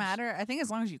 Does But that it's- matter? I think as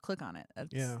long as you click on it,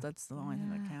 that's the only thing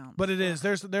that Yeah. counts. But it is.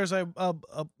 There's a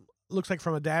looks like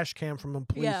from a dash cam from a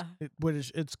police. Yeah.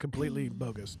 It's completely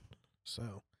bogus.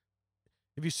 So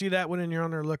if you see that one and you're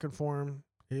on there looking for him,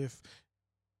 if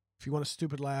you want a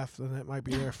stupid laugh, then that might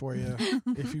be there for you.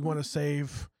 If you want to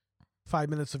save 5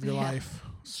 minutes of your Yeah. life,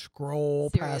 scroll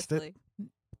past it. Seriously.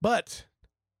 But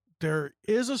there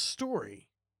is a story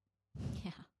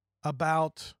Yeah.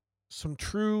 about some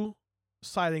true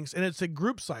sightings, and it's a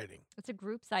group sighting. It's a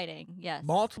group sighting. Yes.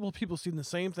 Multiple people seen the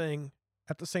same thing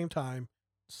at the same time,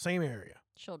 same area.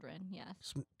 Children.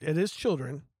 Yes. It is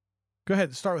children. Go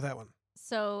ahead, start with that one.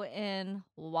 So in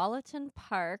Wallerton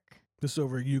Park, This is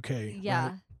over UK. yeah,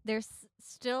 right? there's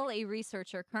still a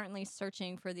researcher currently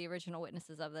searching for the original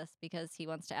witnesses of this because he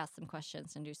wants to ask some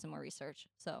questions and do some more research.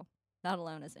 So that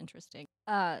alone is interesting.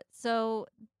 So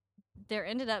there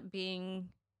ended up being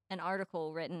an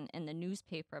article written in the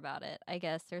newspaper about it. I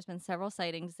guess there's been several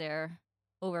sightings there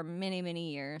over many,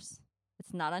 many years.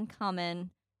 It's not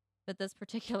uncommon, but this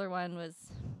particular one was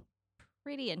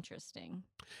pretty interesting.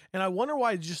 And I wonder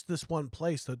why just this one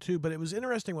place though too. But it was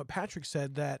interesting what Patrick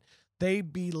said, that they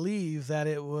believe that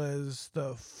it was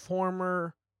the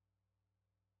former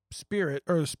spirit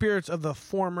or the spirits of the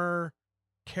former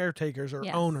caretakers or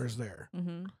Yes. owners there.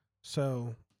 Mm-hmm.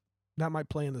 So that might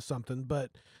play into something.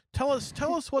 But tell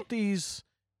us what these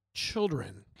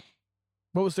children,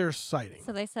 what was their sighting?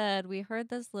 So they said, we heard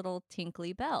this little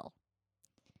tinkly bell.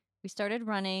 We started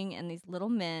running, and these little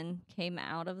men came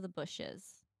out of the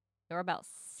bushes. There were about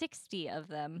 60 of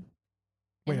them.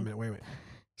 Wait a and minute.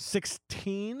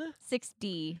 16?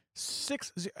 60.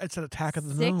 It's an Attack of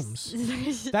the Six-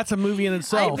 Gnomes. That's a movie in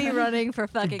itself. I'd be running for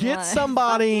fucking Get life.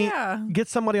 somebody, yeah. get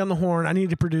somebody on the horn. I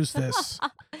need to produce this.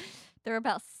 There were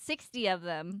about 60 of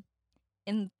them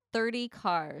in 30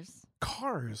 cars,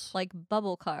 Cars. like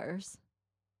bubble cars.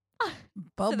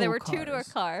 Bubble so there were two to a cars.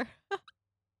 car.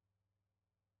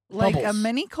 Like a Bubbles.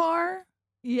 mini car.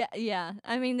 Yeah.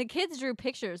 I mean, the kids drew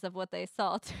pictures of what they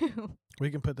saw, too. We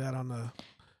can put that on the.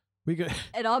 We could.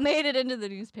 It all made it into the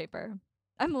newspaper.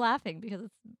 I'm laughing because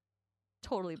it's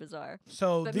totally bizarre.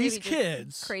 So But these maybe just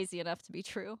kids crazy enough to be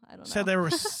true. I don't know. said there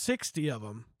were 60 of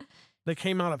them. They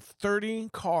came out of 30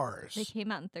 cars. They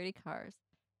came out in 30 cars.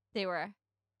 They were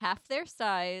half their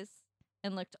size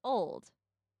and looked old.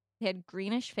 They had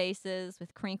greenish faces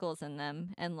with crinkles in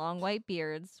them and long white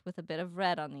beards with a bit of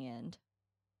red on the end.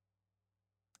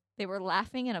 They were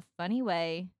laughing in a funny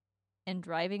way and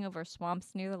driving over swamps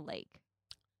near the lake.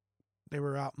 They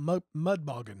were out mud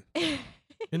bogging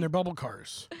in their bubble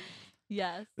cars.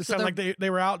 Yes. It So sounds like they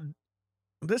were out.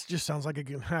 This just sounds like it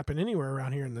can happen anywhere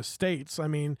around here in the States. I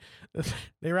mean,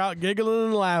 they were out giggling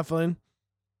and laughing.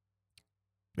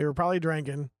 They were probably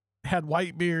drinking, had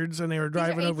white beards, and they were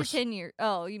driving these are 8 over. to 10 years.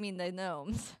 Oh, you mean the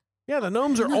gnomes? Yeah, the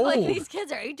gnomes are Like, old. these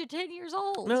kids are 8 to 10 years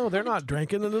old. No, they're not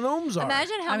drinking, and the gnomes are.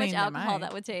 Imagine how I much mean, they alcohol might.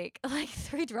 that would take. Like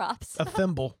 3 drops. A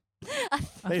thimble. A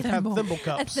They have thimble. thimble A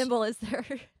cups. thimble is their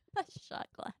shot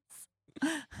glass.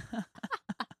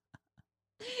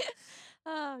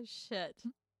 Oh shit!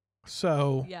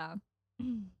 So Yeah.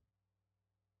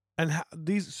 and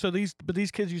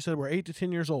these kids you said were 8 to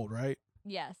 10 years old, right?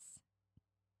 Yes.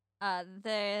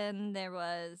 Then there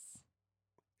was.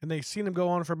 And they seen them go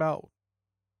on for about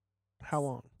how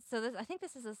long? So this, I think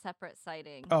this is a separate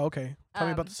sighting. Oh, okay. Tell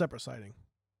me about Um, the separate sighting.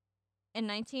 In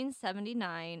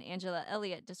 1979, Angela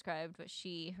Elliott described what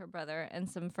she, her brother, and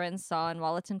some friends saw in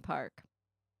Wallerton Park.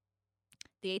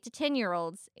 The 8 to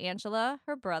 10-year-olds, Angela,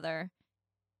 her brother,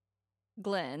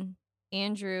 Glenn,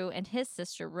 Andrew, and his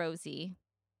sister Rosie,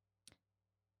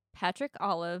 Patrick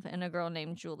Olive, and a girl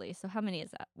named Julie. So how many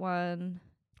is that? 1,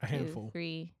 A handful. 2,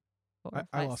 3, 4,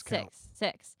 I 5, lost count.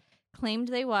 6 claimed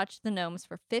they watched the gnomes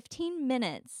for 15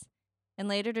 minutes and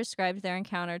later described their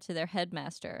encounter to their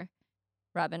headmaster,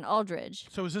 Robin Aldridge.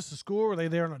 So is this a school? Were they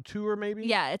there on a tour maybe?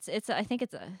 Yeah, I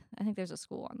think there's a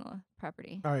school on the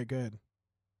property. All right, good.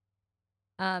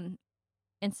 And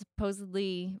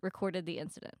supposedly recorded the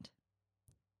incident.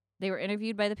 They were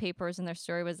interviewed by the papers, and their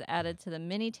story was added to the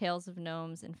many tales of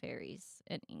gnomes and fairies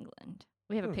in England.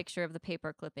 We have a picture of the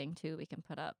paper clipping too we can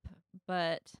put up.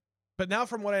 But now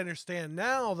from what I understand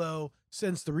now, though,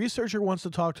 since the researcher wants to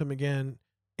talk to him again,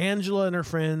 Angela and her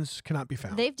friends cannot be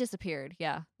found. they've disappeared.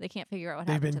 Yeah, they can't figure out what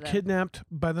They've happened been to them. kidnapped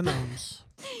by the gnomes.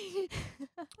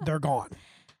 They're gone.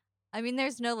 I mean,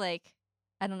 there's no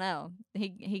I don't know.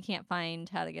 He can't find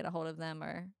how to get a hold of them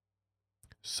or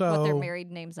So what their married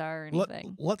names are or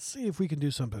anything. let's see if we can do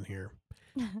something here.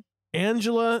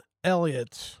 Angela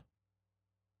Elliott,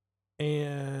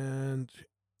 and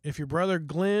if your brother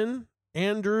Glenn,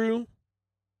 Andrew,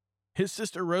 his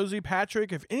sister Rosie,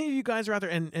 Patrick, if any of you guys are out there,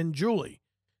 and Julie,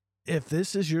 if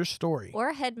this is your story,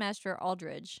 Or Headmaster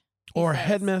Aldridge. he or says.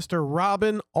 Headmaster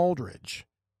Robin Aldridge,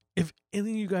 if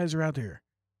any of you guys are out there,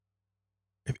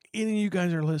 if any of you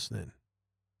guys are listening,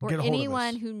 Or get a hold anyone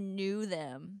of us. who knew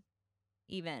them,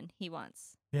 even, he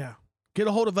wants. Yeah. Get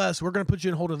a hold of us. We're going to put you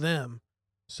in hold of them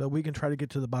so we can try to get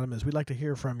to the bottom of this. We'd like to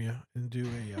hear from you and do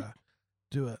an Like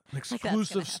that's gonna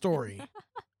exclusive happen. story.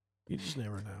 You just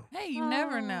never know. Hey, you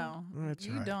never Oh. know. That's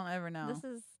You right. don't ever know. This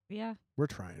is, yeah. We're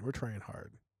trying. We're trying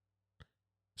hard.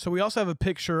 So we also have a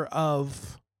picture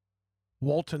of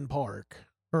Walton Park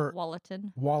or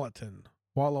Wallaton. Wallaton,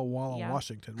 Walla Walla, Yeah.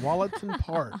 Washington, Wallaton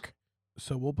Park.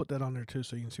 So we'll put that on there too,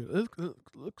 so you can see. It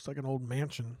looks like an old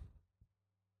mansion.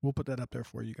 We'll put that up there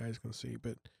for you guys can see.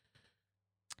 But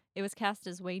It was cast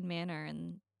as Wayne Manor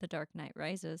in The Dark Knight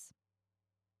Rises.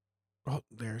 oh,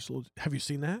 there's a little. Have you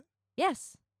seen that?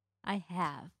 Yes, I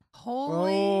have.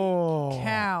 Holy Oh.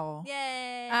 cow.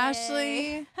 Yay.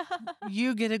 Ashley,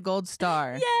 you get a gold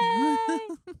star. Yay.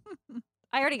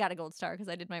 I already got a gold star because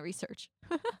I did my research.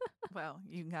 Well,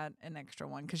 you got an extra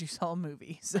one because you saw a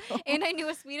movie. So And I knew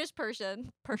a Swedish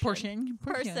person. Person.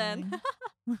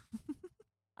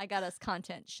 I got us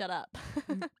content. Shut up.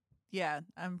 Yeah,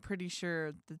 I'm pretty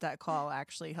sure that call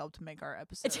actually helped make our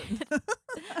episode.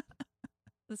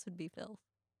 This would be Phil.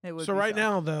 It would So be right fun.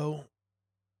 now, though,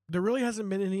 there really hasn't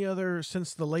been any other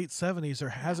since the late 70s. There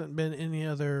hasn't been any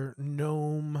other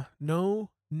gnome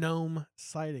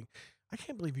sighting. I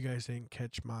can't believe you guys didn't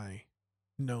catch my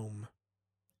gnome.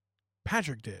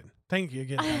 Patrick did. Thank you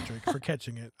again, Patrick, for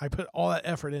catching it. I put all that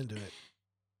effort into it.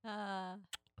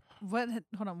 What?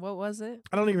 Hold on. What was it?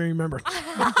 I don't even remember.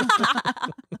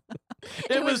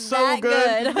 It was so that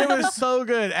good. It was so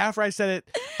good. After I said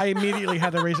it, I immediately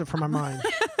had to erase it from my mind.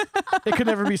 It could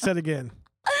never be said again.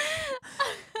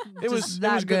 It was Just it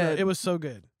that was good. good. It was so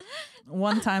good.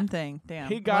 One-time thing. Damn.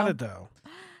 He got Well- it though.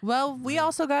 Well, we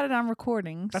also got it on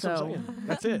recording. That's so what I'm saying.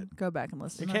 That's it. Go back and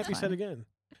listen. It can't be said again.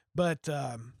 But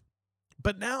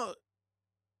now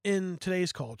in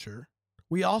today's culture,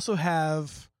 we also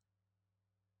have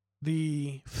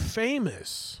the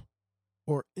famous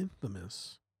or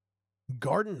infamous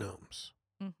garden gnomes.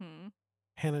 Mm-hmm.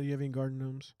 Hannah, do you have any garden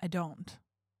gnomes? I don't.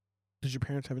 Did your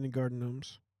parents have any garden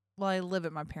gnomes? Well, I live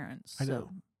at my parents. I so know.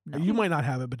 No. You might not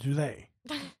have it, but do they?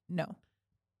 No.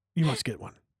 You must get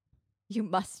one. You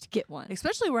must get one.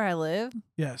 Especially where I live.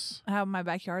 Yes. I have my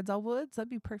backyard's all woods. That'd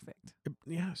be perfect.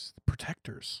 Yes.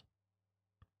 Protectors.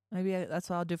 Maybe that's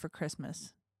what I'll do for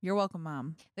Christmas. You're welcome,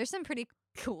 Mom. There's some pretty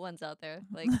cool ones out there.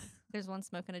 Like, there's one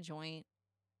smoking a joint.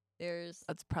 There's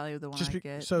That's probably the one Just I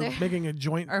get. so There- making a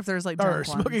joint Or if there's like or drunk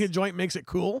smoking a ones. joint makes it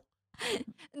cool.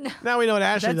 no, Now we know what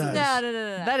Ashley does. That's- no.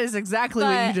 That is exactly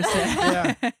what you But- just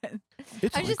said.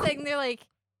 It's I'm only just cool. saying they're like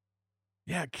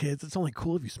Yeah, kids, it's only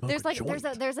cool if you smoke there's a like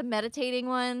joint. there's a meditating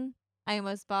one I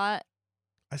almost bought.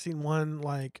 I seen one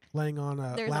like laying on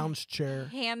a There's a lounge chair.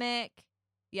 Hammock.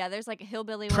 Yeah, there's like a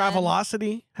hillbilly one.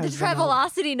 Travelocity The has been out-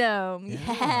 Travelocity gnome. Yeah.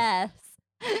 Yes.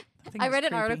 think I it's read an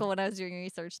creepy. article when I was doing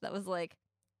research that was like,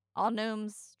 all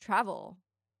gnomes travel.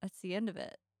 That's the end of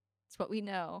it. It's what we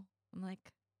know. I'm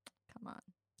like, come on.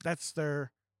 That's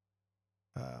their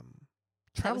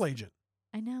travel was- agent.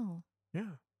 I know.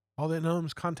 Yeah. All the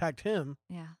gnomes contact him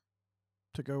Yeah.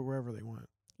 to go wherever they want.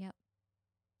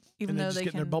 Even and they though just they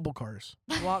get in their can bubble cars.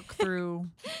 walk through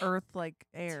Earth like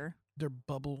air. Their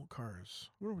bubble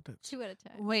cars. I wonder what that's. 2 at a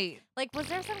time. Wait, Like, was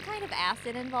there some kind of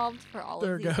acid involved for all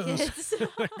There of it these goes. kids?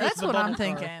 There's that's the what I'm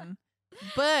bubble car. thinking.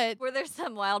 But Were there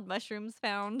some wild mushrooms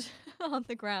found on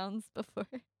the grounds before?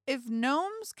 if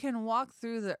gnomes can walk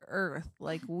through the Earth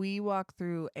like we walk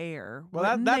through air, Well,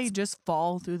 wouldn't that's- they just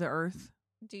fall through the Earth?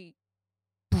 Do you,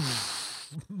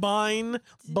 Mind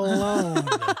blown.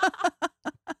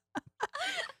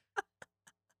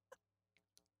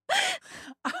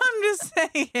 I'm just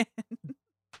saying.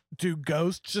 Do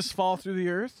ghosts just fall through the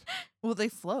earth? Well, they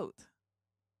float.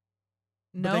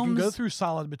 But they can go Gnomes- through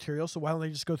solid material, so why don't they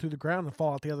just go through the ground and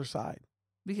fall out the other side?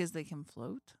 because they can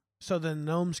float. So then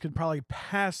gnomes could probably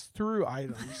pass through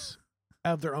items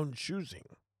of their own choosing.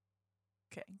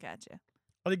 Okay, gotcha.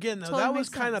 But again, though, Totally that was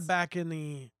makes kind of sense. back in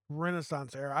the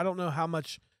Renaissance era. I don't know how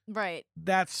much Right.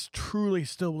 that's truly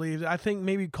still believed. I think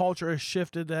maybe culture has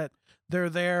shifted that they're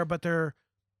there, but they're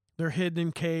hidden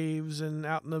in caves and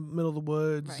out in the middle of the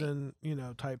woods Right.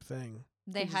 and, type thing.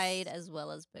 They just- hide as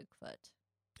well as Bigfoot.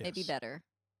 Maybe Yes. better.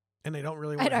 And they don't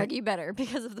really I'd want argue better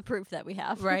because of the proof that we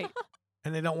have. Right.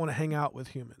 and they don't want to hang out with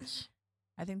humans.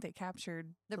 I think they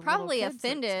captured. They're the little probably kids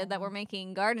offended that saw we're them.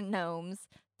 making garden gnomes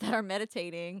that are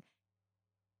meditating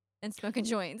and smoking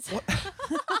joints. What?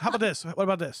 How about this? What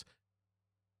about this?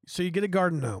 So you get a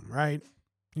garden gnome, right?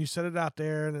 You set it out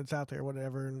there and it's out there,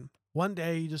 whatever. And one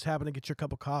day you just happen to get your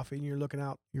cup of coffee and you're looking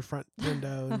out your front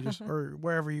window and or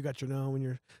wherever you got your gnome and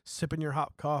you're sipping your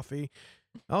hot coffee.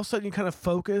 All of a sudden you kind of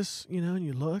focus, and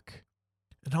you look,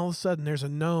 and all of a sudden there's a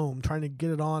gnome trying to get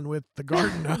it on with the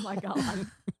garden Oh gnome. my God.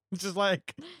 It's just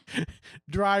like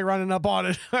dry running up on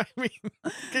it. I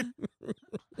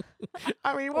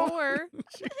mean, what? Or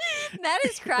Matt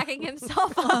is cracking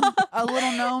himself up. a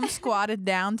little gnome squatted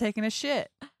down taking a shit.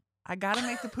 I gotta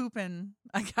make the pooping.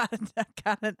 I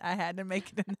had to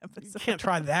make it an You episode. can't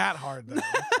try that hard though.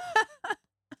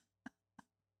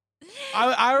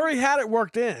 I already had it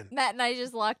worked in. Matt and I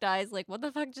just locked eyes like, what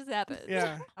the fuck just happened?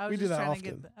 Yeah, I was we do just that trying to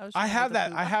often. get. I was I trying to have get that.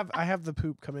 the poop. I have the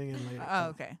poop coming in later. Oh, so.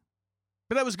 okay.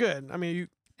 But that was good. I mean,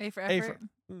 A for A effort.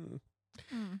 for- mm,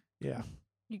 Mm. yeah.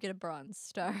 You get a bronze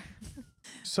star.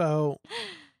 So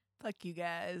Fuck you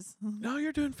guys. no,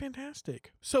 you're doing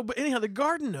fantastic. So, but anyhow, the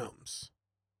garden gnomes.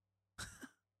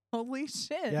 Holy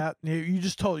shit. Yeah, you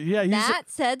just told. Yeah, you said, Matt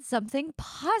said something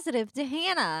positive to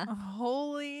Hannah.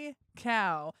 Holy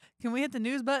cow. Can we hit the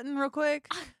news button real quick?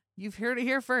 You've heard it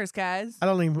here first, guys. I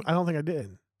don't think I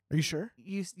did. Are you sure?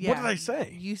 Yeah, What did I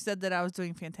say? You said that I was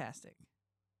doing fantastic.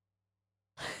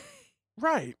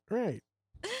 Right.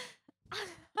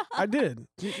 I did.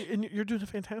 And you're doing a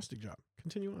fantastic job.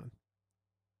 Continue on.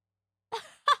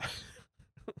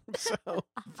 So,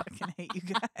 I fucking hate you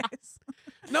guys.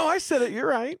 no, I said it. You're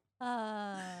right.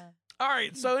 Uh, All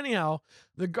right. So anyhow,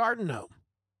 the garden gnome.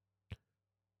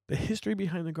 The history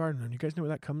behind the garden gnome. You guys know where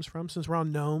that comes from? Since we're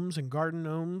on gnomes and garden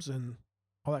gnomes and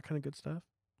all that kind of good stuff.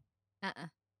 uh-uh.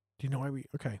 Do you know why we?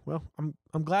 Okay. Well,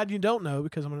 I'm glad you don't know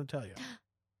because I'm going to tell you.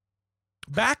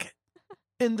 Back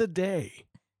in the day,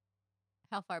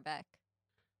 How far back?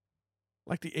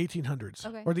 like the 1800s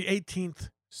Okay. or the 18th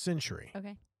century.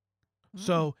 Okay.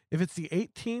 So if it's the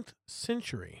 18th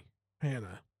century,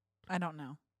 Hannah, I don't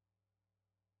know.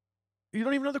 you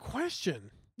don't even know the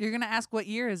question. You're gonna ask what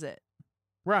year is it?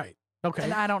 Right. Okay.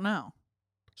 And I don't know.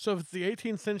 So if it's the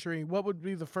 18th century, what would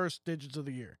be the first digits of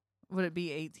the year? Would it be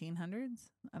 1800s?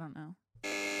 I don't know.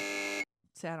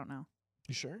 See, I don't know.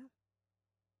 You sure?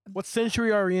 What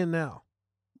century are we in now?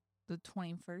 The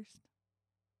 21st,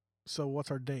 So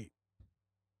what's our date?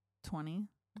 21,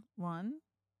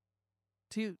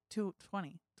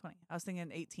 20. I was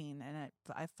thinking 18, and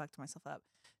I fucked myself up.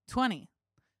 20.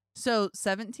 So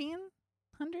 1700s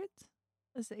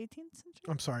is the 18th century.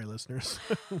 I'm sorry, listeners.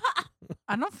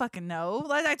 I don't fucking know.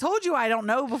 Like I told you, I don't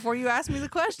know before you asked me the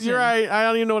question. You're right. I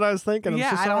don't even know what I was thinking. I'm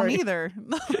Yeah, so I don't sorry. either.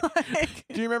 Like,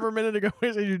 Do you remember a minute ago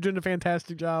I said you're doing a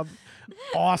fantastic job?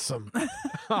 Awesome.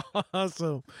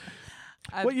 Awesome.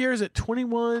 What year is it?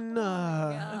 21?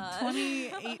 God.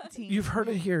 2018. You've heard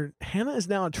it here. Hannah is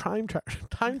now a time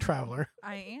traveler.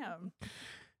 I am.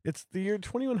 It's the year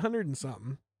 2100 and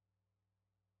something.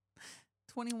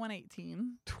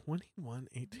 2118.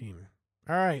 2118.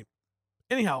 All right.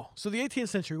 Anyhow, so the 18th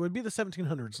century would be the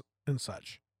 1700s and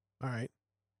such. All right.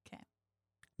 'Kay.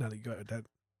 Now that you got that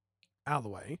out of the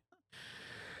way.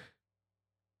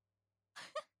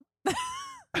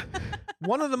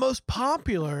 One of the most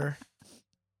popular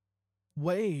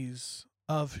ways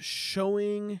of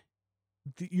showing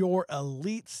your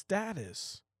elite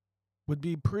status would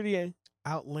be pretty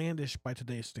outlandish by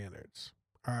today's standards.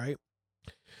 All right.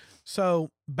 So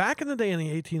back in the day in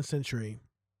the 18th century,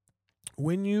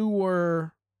 when you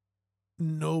were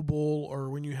noble or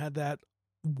when you had that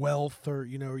wealth or,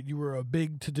 you were a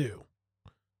big to do,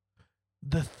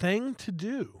 the thing to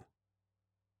do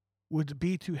would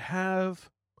be to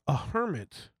have a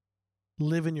hermit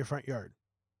live in your front yard.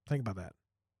 Think about that.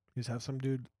 You just have some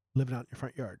dude living out in your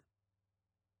front yard.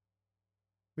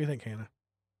 What do you think, Hannah?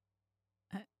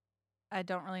 I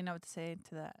don't really know what to say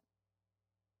to that.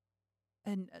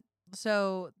 And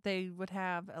so they would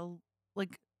have a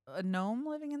gnome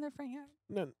living in their front yard.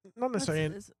 No, not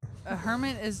necessarily. A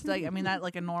hermit is like, I mean, that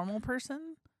like a normal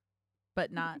person,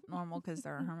 but not normal because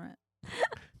they're a hermit.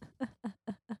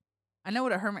 I know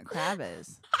what a hermit crab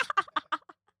is.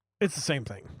 It's the same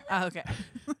thing. Oh, okay.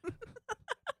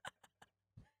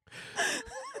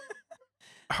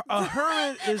 A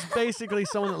hermit is basically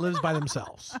someone that lives by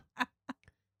themselves.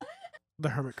 The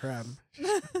hermit crab.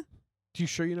 You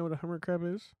sure you know what a hermit crab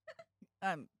is?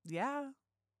 Yeah,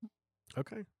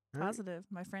 Okay. All right. positive.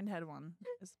 My friend had one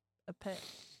as a pet.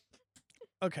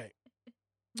 Okay.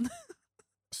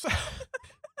 So,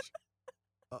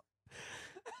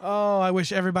 oh, I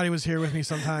wish everybody was here with me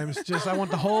sometimes. Just I want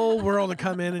the whole world to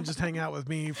come in and just hang out with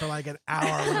me for like an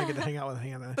hour when I get to hang out with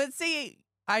Hannah. But see,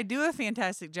 I do a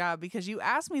fantastic job because you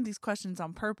ask me these questions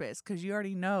on purpose because you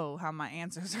already know how my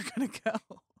answers are going to go.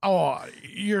 Oh,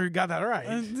 you got that right.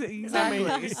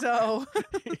 Exactly. So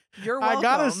you're welcome. I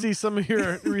gotta see some of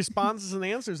your responses and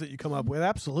answers that you come up with.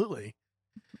 Absolutely.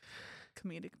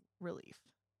 Comedic relief.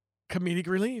 Comedic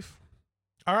relief.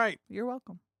 All right. You're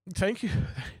welcome. Thank you.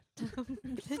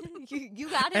 you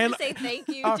got him And to say thank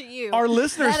you to you. Our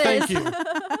listeners, That thank is- you.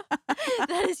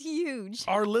 That is huge.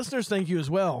 Our listeners, thank you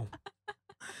as well.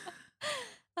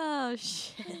 Oh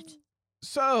shit.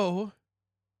 So,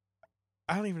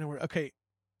 I don't even know where. Okay.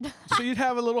 So you'd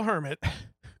have a little hermit.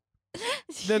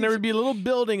 Then there would be a little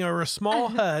building or a small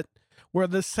hut where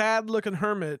the sad looking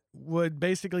hermit would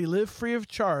basically live free of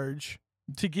charge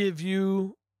to give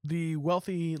you the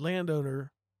wealthy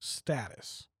landowner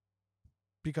status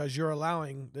because you're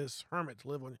allowing this hermit to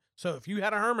live on. So if you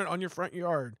had a hermit on your front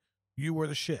yard, you were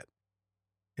the shit.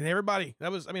 And everybody,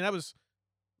 that was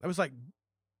like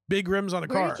big rims on a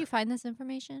Where car. did you find this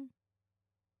information?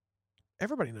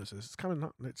 Everybody knows this. It's common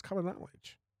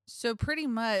knowledge. So pretty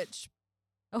much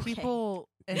Okay. people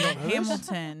in You don't know this?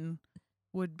 Hamilton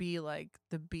would be like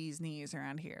the bee's knees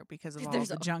around here because of all There's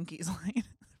the junkies lying in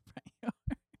the front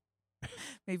yard.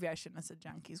 Maybe I shouldn't have said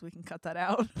junkies. We can cut that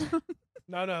out.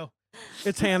 No.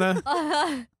 It's Hannah.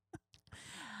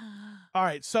 All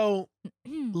right. So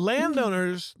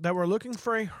landowners that were looking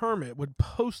for a hermit would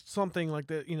post something like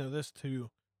that, this to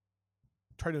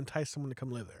try to entice someone to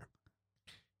come live there.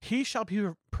 He shall be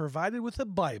provided with a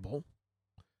Bible,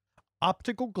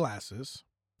 optical glasses,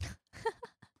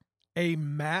 a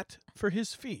mat for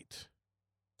his feet,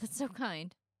 That's so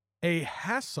kind. a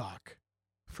hassock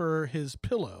for his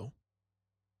pillow,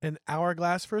 an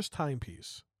hourglass for his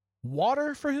timepiece,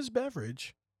 water for his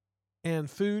beverage, and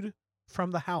food from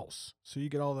the house. So you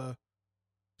get all the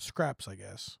scraps, I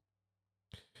guess.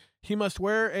 He must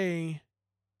wear a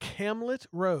camlet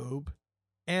robe,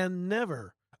 and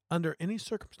never, under any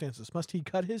circumstances, must he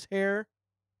cut his hair,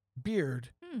 beard,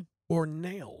 or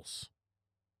nails.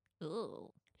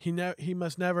 Ooh. He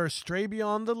must never stray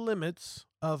beyond the limits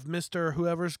of Mr.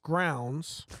 Whoever's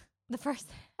grounds, The first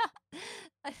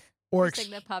or thing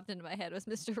that popped into my head was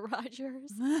Mr.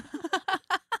 Rogers.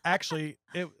 actually,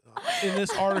 in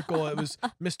this article, it was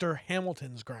Mr.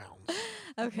 Hamilton's grounds.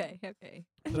 Okay.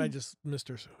 But I just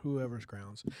Mr. Whoever's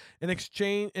grounds.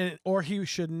 Or he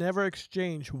should never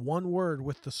exchange one word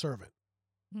with the servant.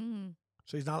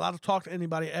 So he's not allowed to talk to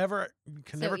anybody ever. You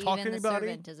can never talk to even anybody.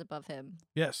 The servant is above him.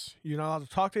 Yes, you're not allowed to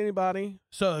talk to anybody.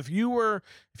 So if you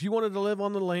wanted to live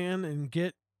on the land and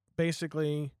get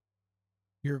basically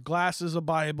your glasses, a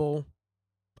Bible,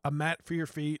 a mat for your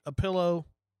feet, a pillow,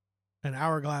 an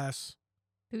hourglass,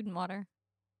 Food and water.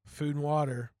 food and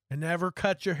water, and never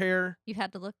cut your hair You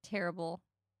had to look terrible.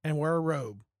 and wear a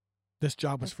robe, this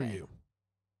job was for Okay. you.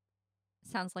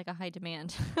 Sounds like a high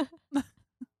demand.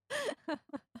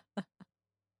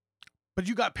 But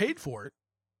you got paid for it.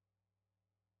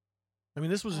 I mean,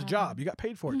 this was a job. You got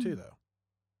paid for it too, Hmm. though.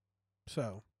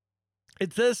 So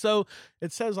it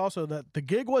says also that the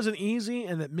gig wasn't easy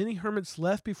and that many hermits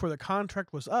left before the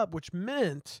contract was up, which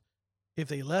meant if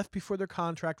they left before their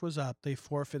contract was up, they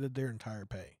forfeited their entire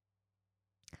pay.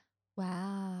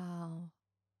 Wow.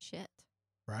 Shit.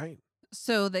 Right?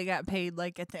 So they got paid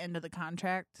like at the end of the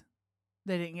contract.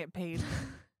 They didn't get paid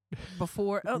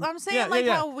before. Oh, I'm saying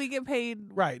Yeah. how we get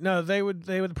paid. Right. No, they would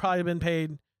probably have been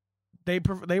paid. They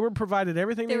were provided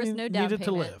everything There they was no down needed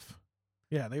to payment. live.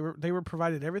 Yeah, they were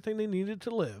provided everything they needed to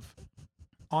live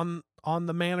on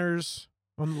the manors,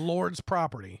 on the Lord's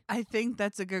property. I think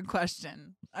that's a good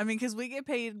question. I mean, because we get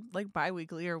paid like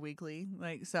bi-weekly or weekly.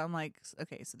 Like, so I'm like,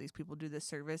 okay, so these people do this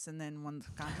service, and then when the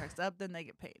contract's up, then they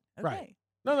get paid. Okay. Right.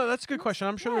 No, that's a good question.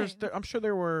 I'm sure Right. I'm sure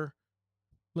there were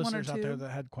One or listeners out there two. that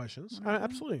had questions. One or two.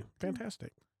 Absolutely.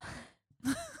 Fantastic.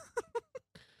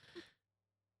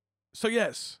 So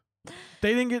yes,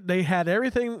 They didn't get. They had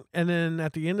everything, and then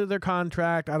at the end of their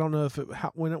contract, I don't know if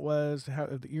when it was,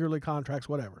 the yearly contracts,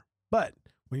 whatever. But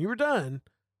when you were done,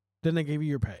 then they gave you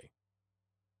your pay.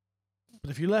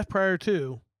 But if you left prior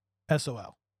to,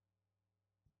 SOL.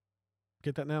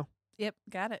 Get that now? Yep,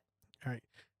 got it. All right.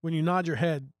 When you nod your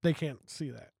head, they can't see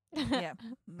that. Yeah,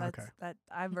 that's Okay. that.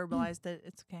 I verbalized it.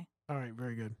 It's okay. All right,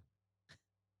 very good.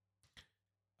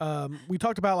 We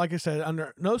talked about, like I said,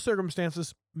 under no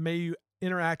circumstances may you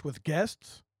interact with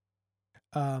guests.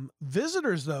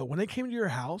 Visitors, though, when they came to your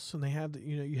house and they had,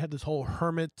 you had this whole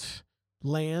hermit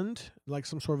land, like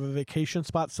some sort of a vacation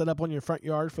spot set up on your front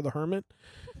yard for the hermit.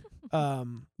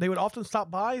 They would often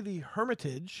stop by the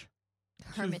hermitage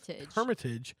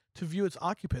to view its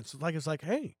occupants. It's like,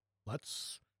 hey,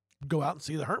 let's go out and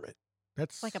see the hermit.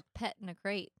 That's Like a pet in a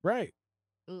crate. right.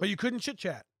 Ooh. But you couldn't chit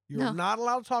chat. You No. were not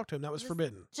allowed to talk to him. That was Just-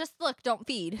 forbidden. Just look, don't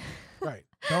feed. Right.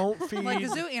 Don't feed Like a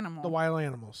zoo animal. the wild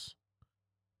animals.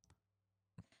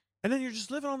 And then you're just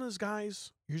living on this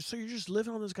guy's. You're just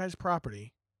living on this guy's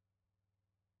property.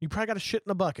 You probably got a shit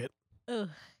in a bucket. Ugh.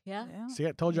 Yeah. Yeah. See,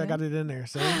 I told you I Yeah. got it in there.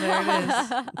 See? There it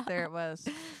is. There it was.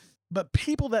 But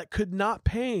people that could not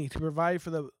pay to provide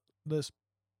for this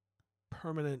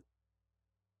permanent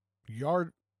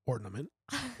yard ornament,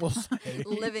 we'll say,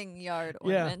 Living yard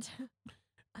Yeah.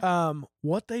 ornament.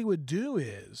 what they would do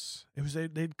is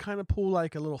they'd kind of pull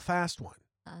like a little fast one.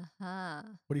 Uh-huh.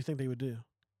 What do you think they would do?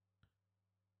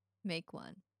 Make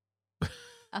one.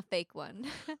 A fake one.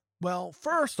 Well,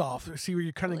 first off, see where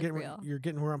you're kind of Look getting real. you're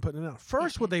getting where I'm putting it out.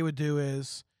 First, what Okay. they would do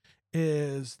is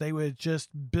they would just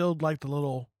build like the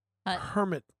little Hut.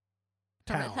 hermit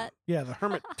town. Hermit hut? Yeah, the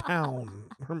hermit town,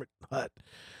 hermit hut.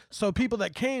 So people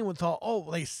that came would thought, oh,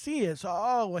 they see it. So,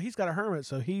 oh, well, he's got a hermit,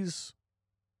 so he's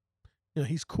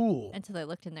cool. Until they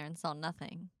looked in there and saw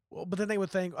nothing. Well, but then they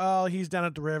would think, oh, he's down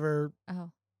at the river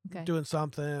Oh, okay. doing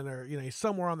something, or he's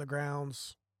somewhere on the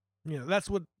grounds. That's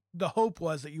what the hope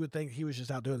was, that you would think he was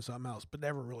just out doing something else, but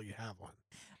never really have one.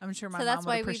 I'm sure my So mom that's would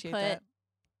why we appreciate put that.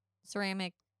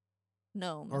 ceramic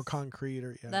gnomes Or concrete,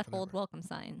 or that hold whatever. welcome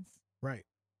signs. Right.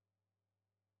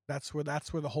 That's where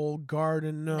the whole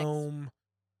garden Next. gnome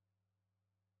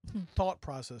Hmm. thought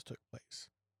process took place.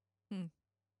 Hmm.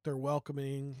 They're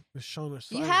welcoming, they're showing their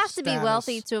You sign of have to be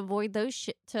wealthy status. to avoid those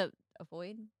shit. To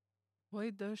avoid.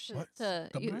 Avoid those shit. What?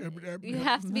 You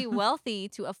have to be wealthy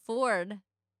to afford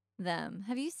them.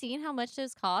 Have you seen how much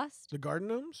those cost? The garden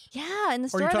gnomes? Yeah, in the Or are you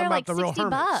store talking they're about like the real 60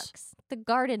 hermits? bucks. The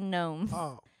garden gnomes.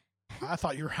 Oh, I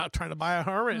thought you were out trying to buy a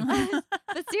hermit.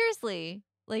 But seriously,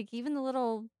 like even the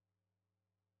little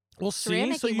Well, see,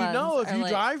 so ceramic-y you know, ones if are you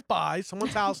like- drive by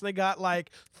someone's house and they got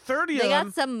like 30 they of got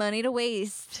them, some money to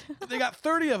waste. they got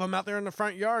 30 of them out there in the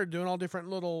front yard doing all different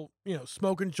little,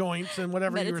 smoking joints and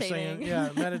whatever you were saying. Meditating. Yeah,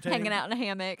 meditating. Hanging out in a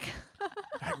hammock.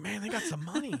 Like, man, they got some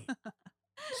money.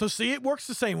 So see, it works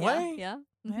the same Yeah, way. yeah.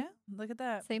 Yeah, look at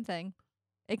that. Same thing.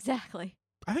 Exactly.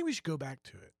 I think we should go back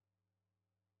to it.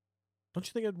 Don't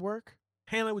you think it'd work?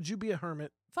 Hannah, would you be a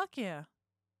hermit? Fuck yeah.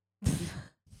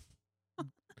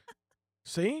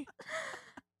 See?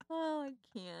 Oh, I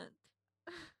can't.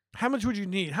 How much would you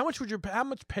need? How much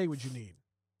pay would you need?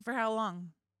 For how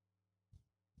long?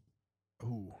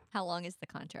 Ooh. How long is the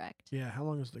contract? Yeah, how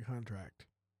long is the contract?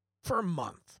 For a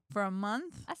month. For a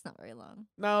month? That's not very long.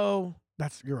 No,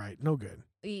 you're right. No good.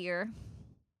 A year.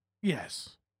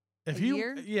 Yes. If A you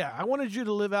year? Yeah, I wanted you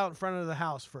to live out in front of the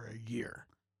house for a year.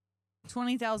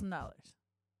 $20,000.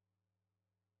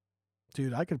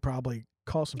 Dude, I could probably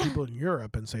call some people in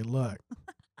Europe and say, look,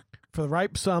 for the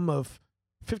ripe sum of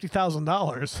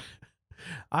 $50,000,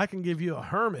 I can give you a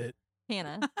hermit,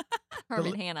 Hannah.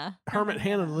 Hermit Hannah. Hermit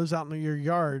Hannah that lives out in your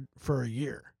yard for a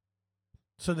year.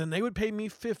 So then they would pay me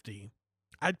 50,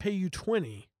 I'd pay you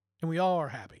 20, and we all are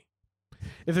happy.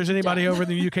 If there's anybody Done. over in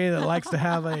the UK that likes to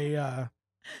have a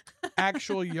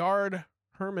actual yard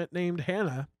hermit named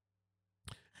Hannah,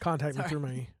 contact me Sorry. through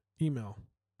my email,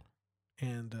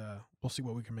 and we'll see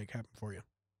what we can make happen for you.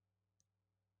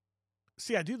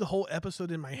 See, I do the whole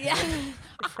episode in my head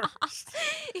Yeah. first.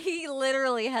 He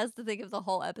literally has to think of the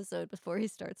whole episode before he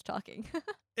starts talking.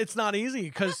 It's not easy,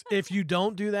 because if you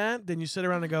don't do that, then you sit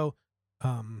around and go,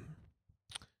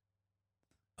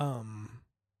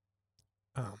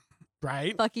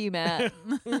 right? Fuck you, Matt.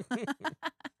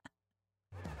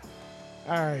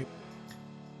 All right.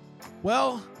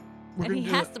 Well, we're And gonna he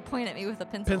do has a to point at me with a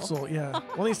pencil. pencil. Yeah.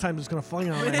 One of these times it's gonna fling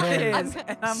on my It head. is.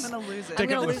 And I'm going to lose it. I'm Take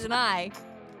gonna it- lose an eye.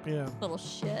 Yeah. Little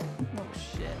shit. Oh,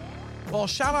 shit. Well,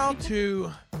 shout out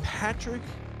to Patrick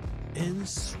in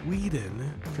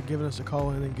Sweden for giving us a call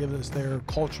in and giving us their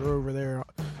culture over there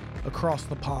across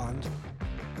the pond.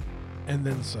 and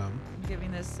then some.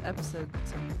 Giving this episode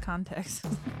some context.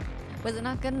 Was it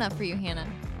not good enough for you, Hannah?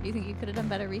 Do you think you could have done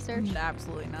better research?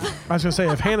 Absolutely not. I was gonna say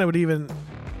if Hannah would even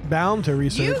bound to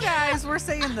research. You guys were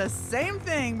saying the same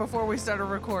thing before we started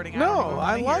recording. don't even No, wanna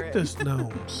I hear like it. this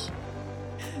gnomes.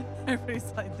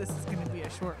 Everybody's like, this is going to be a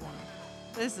short one.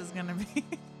 This is going to be.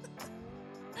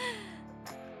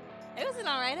 It was an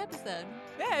alright episode.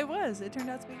 Yeah, it was. It turned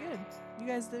out to be good. You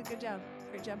guys did a good job.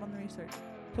 Great job on the research.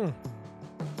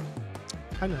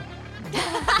 I know.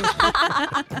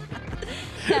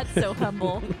 That's so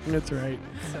humble. That's right.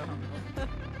 So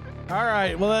humble. All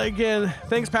right. Well, again,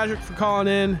 thanks, Patrick, for calling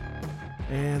in.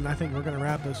 And I think we're going to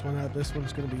wrap this one up. This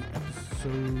one's going to be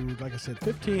episode, like I said,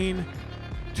 15.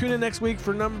 Tune in next week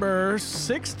for number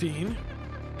 16.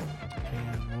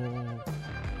 And we're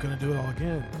going to do it all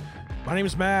again. My name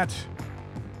is Matt.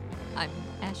 I'm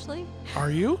Ashley. Are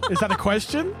you? Is that a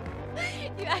question?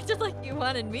 You acted like you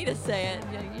wanted me to say it.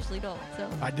 You usually don't. So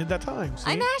I did that time.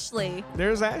 See? I'm Ashley.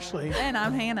 There's Ashley. And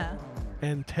I'm Hannah.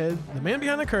 And Ted, the man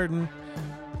behind the curtain,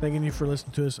 thanking you for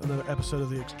listening to us another episode of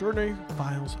the Extraordinary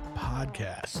Files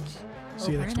podcast.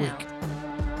 See you Over next and week. out.